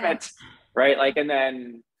me. Damn it. Right? Like, and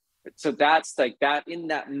then so that's like that in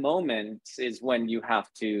that moment is when you have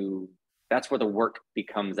to, that's where the work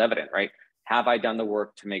becomes evident, right? Have I done the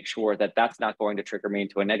work to make sure that that's not going to trigger me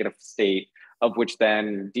into a negative state, of which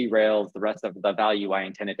then derails the rest of the value I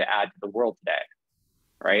intended to add to the world today,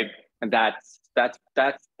 right? And that's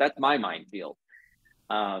my minefield,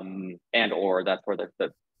 and or that's where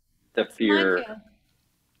the fear.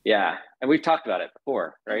 Yeah, and we've talked about it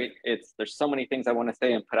before, right? There's so many things I want to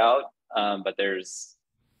say and put out, but there's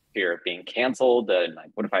fear of being canceled, and like,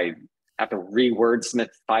 what if I have to re-wordsmith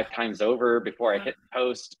 5 times over before I hit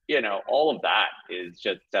post? All of that is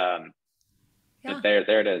just there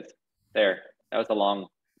it is. That was a long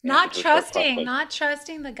not trusting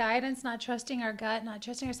the guidance, not trusting our gut, not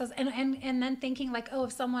trusting ourselves, and then thinking like, oh,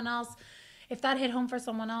 if that hit home for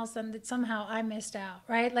someone else, then that somehow I missed out,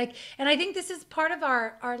 right? Like, and I think this is part of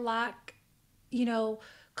our lack,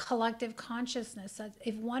 collective consciousness, that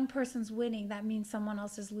if one person's winning, that means someone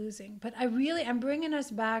else is losing. But I'm bringing us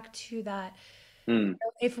back to that.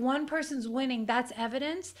 If one person's winning, that's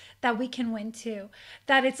evidence that we can win too.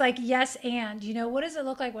 That it's like, yes, and what does it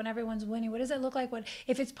look like when everyone's winning? What does it look like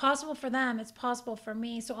if it's possible for them, it's possible for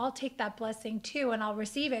me. So I'll take that blessing too, and I'll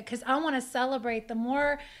receive it, because I want to celebrate. The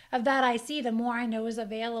more of that I see, the more I know is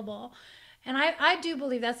available. And I do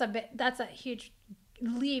believe that's a huge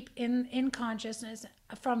leap in consciousness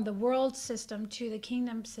from the world system to the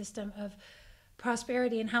kingdom system of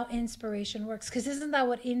prosperity, and how inspiration works. Because isn't that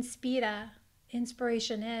what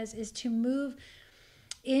inspiration is to move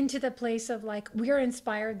into the place of like, we're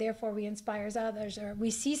inspired, therefore we inspires others, or we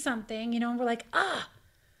see something, and we're like,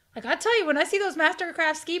 like I tell you, when I see those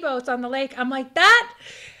Mastercraft ski boats on the lake, I'm like, that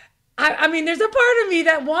I mean, there's a part of me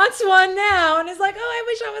that wants one now and is like, oh, I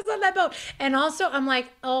wish I was on that boat. And also I'm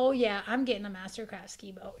like, oh yeah, I'm getting a Mastercraft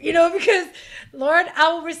ski boat, because Lord,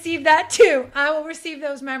 I will receive that too. I will receive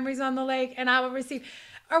those memories on the lake, and I will receive,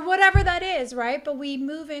 or whatever that is, right? But we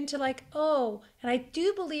move into like, oh, and I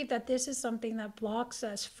do believe that this is something that blocks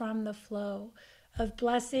us from the flow of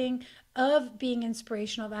blessing, of being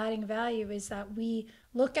inspirational, of adding value, is that we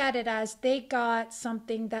look at it as they got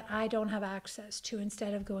something that I don't have access to,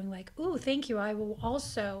 instead of going like, ooh, thank you, I will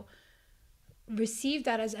also receive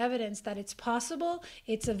that as evidence that it's possible,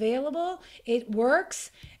 it's available, it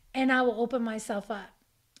works, and I will open myself up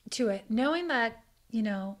to it, knowing that,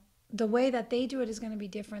 the way that they do it is going to be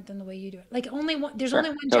different than the way you do it. Like, only one, there's only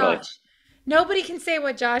Sure, one totally. Josh. Nobody can say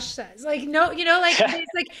what Josh says. Like, no, like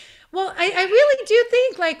it's like, well, I really do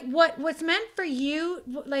think like what's meant for you,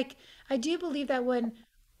 like I do believe that when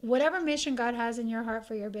whatever mission God has in your heart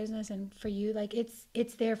for your business and for you, like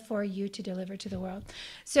it's there for you to deliver to the world.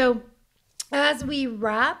 So as we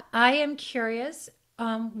wrap, I am curious,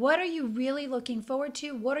 what are you really looking forward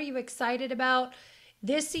to? What are you excited about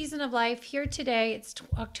this season of life here today? It's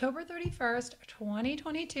October 31st,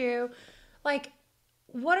 2022. Like,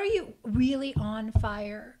 what are you really on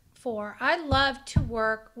fire for? I love to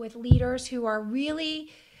work with leaders who are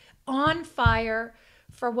really on fire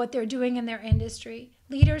for what they're doing in their industry.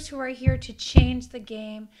 Leaders who are here to change the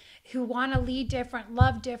game, who want to lead different,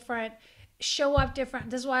 love different, show up different.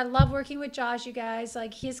 This is why I love working with Josh, you guys.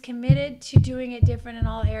 Like, he's committed to doing it different in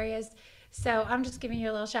all areas. So I'm just giving you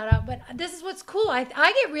a little shout out. But this is what's cool. I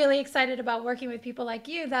get really excited about working with people like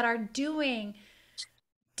you that are doing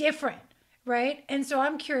different, right? And so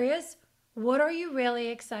I'm curious, what are you really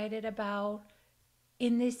excited about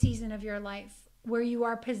in this season of your life where you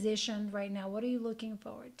are positioned right now? What are you looking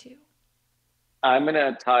forward to? I'm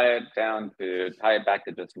gonna tie it back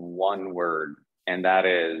to just one word, and that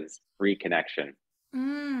is reconnection.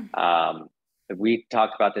 Mm, Um, we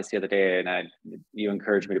talked about this the other day, and you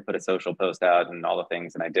encouraged me to put a social post out and all the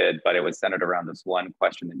things, and I did. But it was centered around this one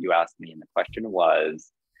question that you asked me, and the question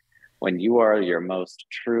was, when you are your most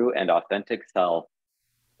true and authentic self,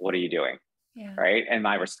 what are you doing? yeah. Right? And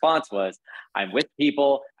my response was, I'm with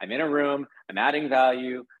people, I'm in a room, I'm adding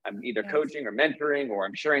value, I'm either Yes. coaching or mentoring, or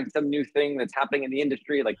I'm sharing some new thing that's happening in the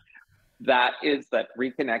industry. Like, that is that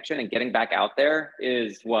reconnection, and getting back out there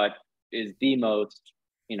is what is the most,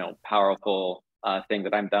 powerful thing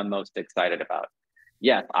that I'm the most excited about.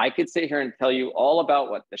 Yes, I could sit here and tell you all about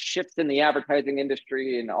what the shifts in the advertising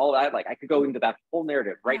industry and all that. Like, I could go into that whole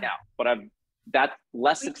narrative right Yeah. now, but that's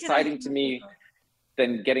less exciting Reconnecting to with me people.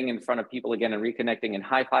 than getting in front of people again and reconnecting and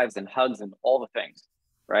high fives and hugs and all the things,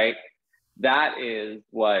 right? That is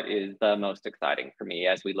what is the most exciting for me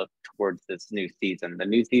as we look towards this new season. The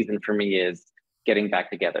new season for me is getting back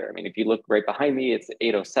together. I mean, if you look right behind me, it's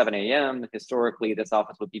 8:07 a.m. Historically, this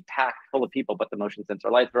office would be packed full of people, but the motion sensor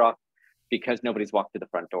lights are off because nobody's walked through the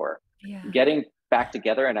front door. Yeah. Getting back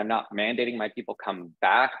together, and I'm not mandating my people come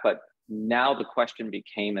back, but now the question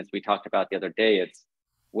became, as we talked about the other day, it's,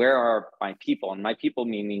 where are my people? And my people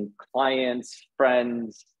meaning clients,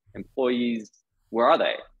 friends, employees. Where are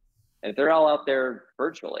they? And they're all out there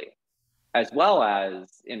virtually as well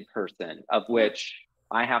as in person, of Yeah. which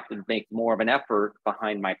I have to make more of an effort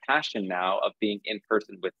behind my passion now of being in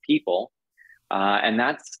person with people. And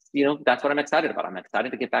that's what I'm excited about. I'm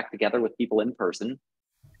excited to get back together with people in person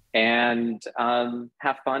and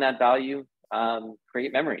have fun, add value,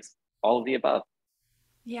 create memories, all of the above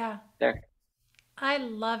Yeah. there. I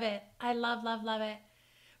love it. I love, love, love it.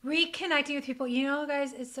 Reconnecting with people.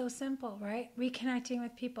 Guys, it's so simple, right? Reconnecting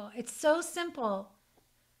with people. It's so simple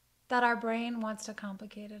that our brain wants to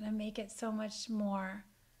complicate it and make it so much more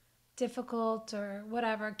difficult or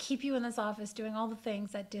whatever, keep you in this office doing all the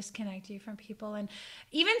things that disconnect you from people. And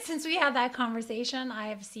even since we had that conversation, I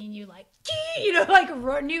have seen you like,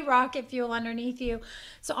 like new rocket fuel underneath you.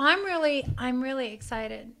 So I'm really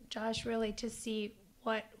excited, Josh, really to see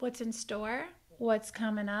what's in store, what's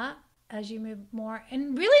coming up as you move more,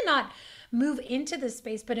 and really not move into the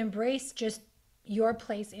space, but embrace just your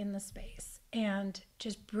place in the space and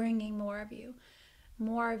just bringing more of you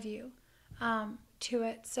to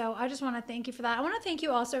it. So I just want to thank you for that. I want to thank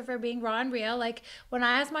you also for being raw and real. Like, when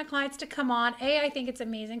I ask my clients to come on, I think it's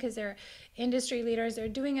amazing because they're industry leaders. They're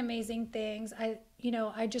doing amazing things. I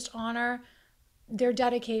just honor their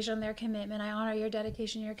dedication, their commitment. I honor your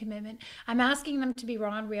dedication, your commitment. I'm asking them to be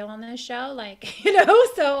raw and real on this show, like,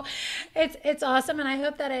 so it's awesome. And I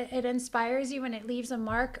hope that it inspires you and it leaves a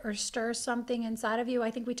mark or stirs something inside of you.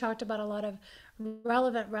 I think we talked about a lot of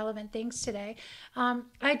relevant things today.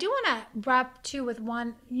 I do want to wrap too with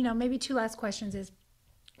one, maybe two last questions is,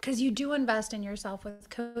 because you do invest in yourself with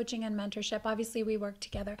coaching and mentorship. Obviously, we work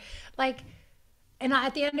together. Like, and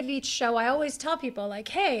at the end of each show, I always tell people, like,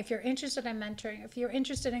 hey, if you're interested in mentoring, if you're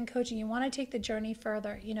interested in coaching, you want to take the journey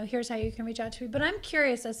further, here's how you can reach out to me. But I'm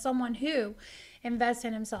curious, as someone who invests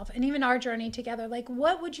in himself and even our journey together, like,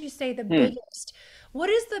 what would you say Hmm. what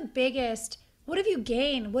is the biggest what have you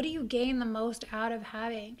gained? What do you gain the most out of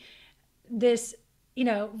having this,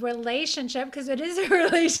 relationship? Because it is a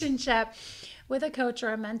relationship with a coach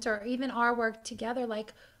or a mentor, or even our work together.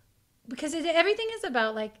 Like, because everything is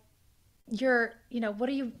about like what are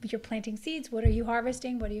you're planting seeds, what are you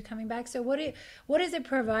harvesting, what are you coming back, so what is it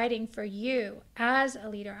providing for you as a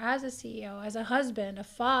leader, as a CEO, as a husband, a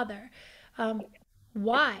father,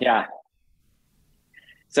 why? Yeah.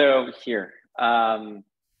 So here,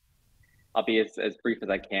 I'll be as brief as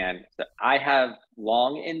I can. So I have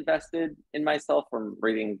long invested in myself from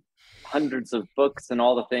reading hundreds of books and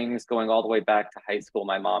all the things going all the way back to high school.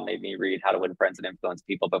 My mom made me read How to Win Friends and Influence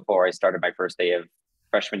People before I started my first day of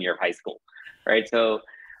freshman year of high school, right? So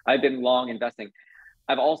I've been long investing.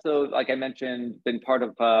 I've also, like I mentioned, been part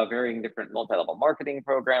of varying different multi-level marketing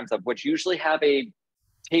programs, of which usually have a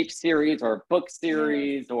tape series or a book Yes.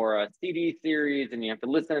 series or a CD series, and you have to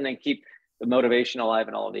listen and keep the motivation alive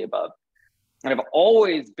and all of the above. And I've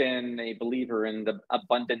always been a believer in the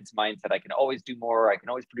abundance mindset. I can always do more. I can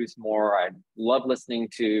always produce more. I love listening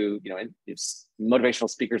to, motivational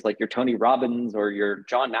speakers like your Tony Robbins or your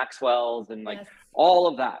John Maxwell's and like Yes. all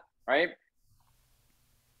of that, right?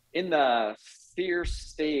 In the fear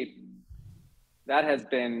state, that has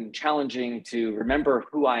been challenging to remember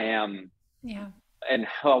who I am Yeah. and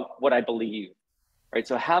what I believe, right?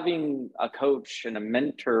 So having a coach and a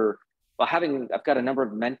mentor, I've got a number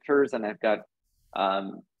of mentors, and I've got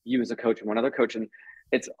you as a coach and one other coach, and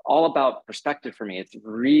it's all about perspective for me. It's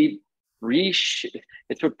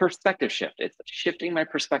it's a perspective shift. It's shifting my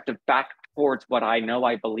perspective back towards what I know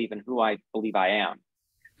I believe and who I believe I am,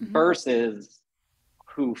 Mm-hmm. versus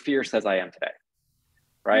who fear says I am today,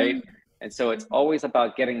 right? And so it's always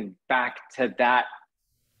about getting back to that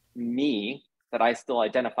me that I still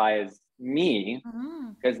identify as me,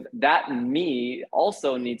 Mm-hmm. because that me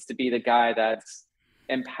also needs to be the guy that's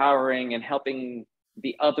empowering and helping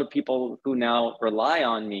the other people who now rely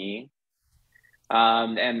on me,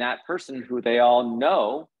 and that person who they all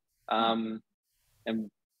know, and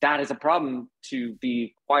that is a problem, to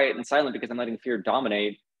be quiet and silent because I'm letting fear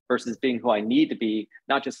dominate, versus being who I need to be,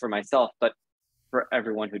 not just for myself but for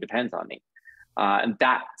everyone who depends on me. And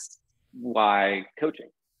that's why coaching,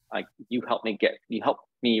 like, you help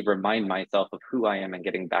me remind myself of who I am and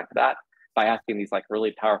getting back to that by asking these like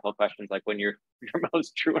really powerful questions, like, when you're your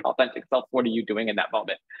most true and authentic self, what are you doing in that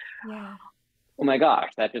moment? Yeah. Oh my gosh,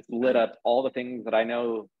 that just lit up all the things that I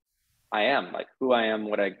know I am, like who I am,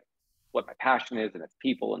 what my passion is, and it's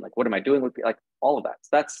people, and like what am I doing with, like, all of that. So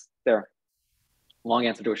that's their long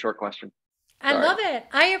answer to a short question. I Sorry. love it.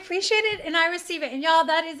 I appreciate it and I receive it. And y'all,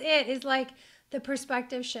 that is it. Is like the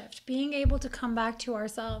perspective shift, being able to come back to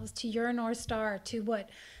ourselves, to your North Star, to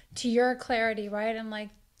your clarity, right? And like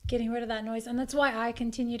getting rid of that noise. And that's why I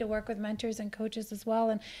continue to work with mentors and coaches as well,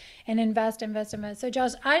 and invest. So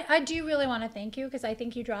Josh, I do really want to thank you, because I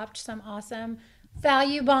think you dropped some awesome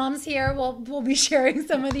value bombs here. We'll be sharing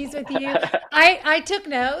some of these with you. I took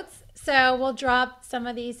notes, so we'll drop some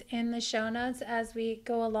of these in the show notes as we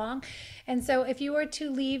go along. And so if you were to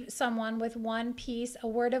leave someone with one piece, a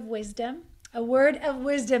word of wisdom,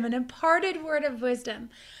 an imparted word of wisdom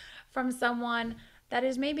from someone that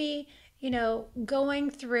is maybe,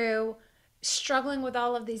 going through, struggling with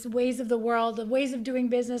all of these ways of the world, the ways of doing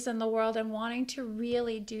business in the world, and wanting to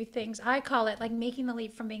really do things. I call it like making the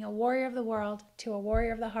leap from being a warrior of the world to a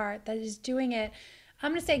warrior of the heart, that is doing it,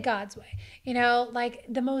 I'm going to say God's way, like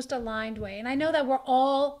the most aligned way. And I know that we're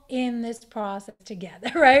all in this process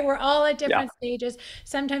together, right? We're all at Yeah. different stages.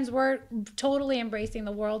 Sometimes we're totally embracing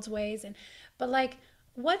the world's ways. But like,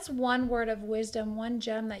 what's one word of wisdom, one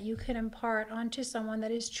gem that you could impart onto someone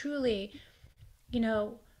that is truly, you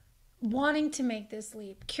know, wanting to make this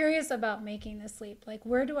leap, curious about making this leap? Like,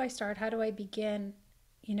 where do I start? How do I begin?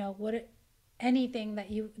 Anything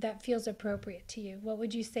that feels appropriate to you. What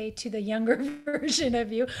would you say to the younger version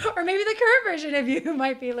of you, or maybe the current version of you who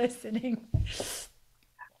might be listening?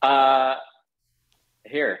 Uh,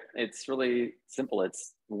 Here, it's really simple.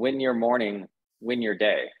 It's win your morning, win your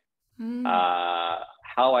day. Mm.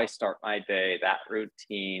 How I start my day, that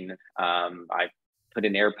routine. I put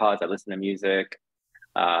in AirPods, I listen to music.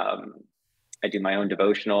 Um, I do my own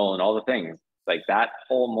devotional and all the things. Like, that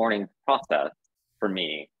whole morning process for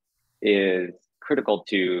me is critical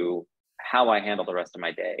to how I handle the rest of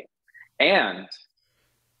my day. And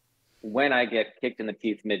when I get kicked in the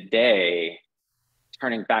teeth midday,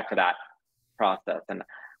 turning back to that process. And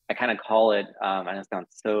I kind of call it, I know it sounds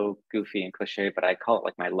so goofy and cliche, but I call it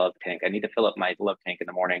like my love tank. I need to fill up my love tank in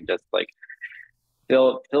the morning, just like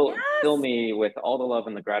fill Yes. me with all the love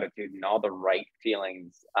and the gratitude and all the right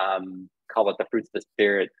feelings. Call it the fruits of the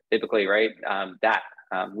spirit, typically, right? That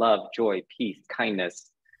love, joy, peace,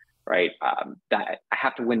 kindness, right? That I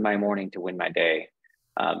have to win my morning to win my day,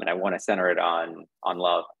 and I want to center it on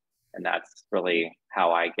love, and that's really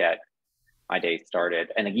how I get my day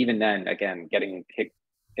started. And even then, again, getting kicked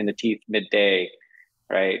in the teeth midday,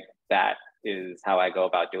 right? That is how I go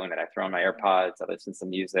about doing it. I throw in my AirPods, I listen to some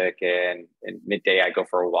music, and midday I go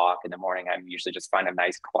for a walk. In the morning, I'm usually just find a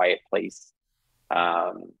nice quiet place,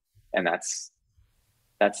 and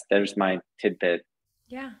there's my tidbit.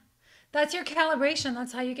 Yeah. That's your calibration.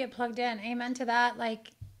 That's how you get plugged in. Amen to that. Like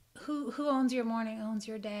who owns your morning owns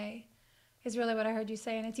your day is really what I heard you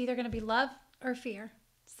say. And it's either going to be love or fear.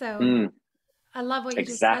 So Mm, I love what you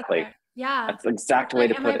just said exactly. there. Yeah. That's the exact way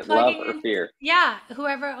Like, to am I put it. Love plugging or in? fear. Yeah.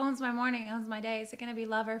 Whoever owns my morning owns my day. Is it going to be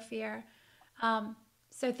love or fear?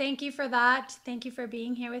 So thank you for that. Thank you for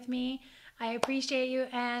being here with me. I appreciate you.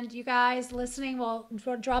 And you guys listening, we'll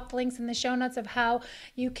drop the links in the show notes of how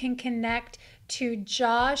you can connect to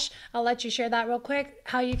Josh. I'll let you share that real quick.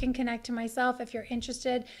 How you can connect to myself if you're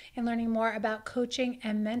interested in learning more about coaching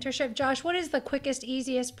and mentorship. Josh, what is the quickest,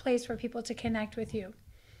 easiest place for people to connect with you?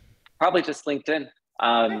 Probably just LinkedIn.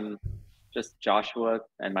 Okay. Just Joshua,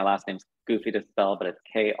 and my last name's goofy to spell, but it's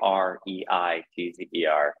Kreitzer.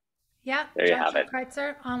 Yeah, There you have Joshua it.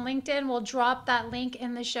 Kreitzer on LinkedIn. We'll drop that link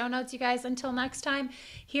in the show notes, you guys. Until next time,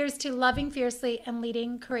 here's to loving fiercely and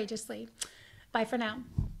leading courageously. Bye for now.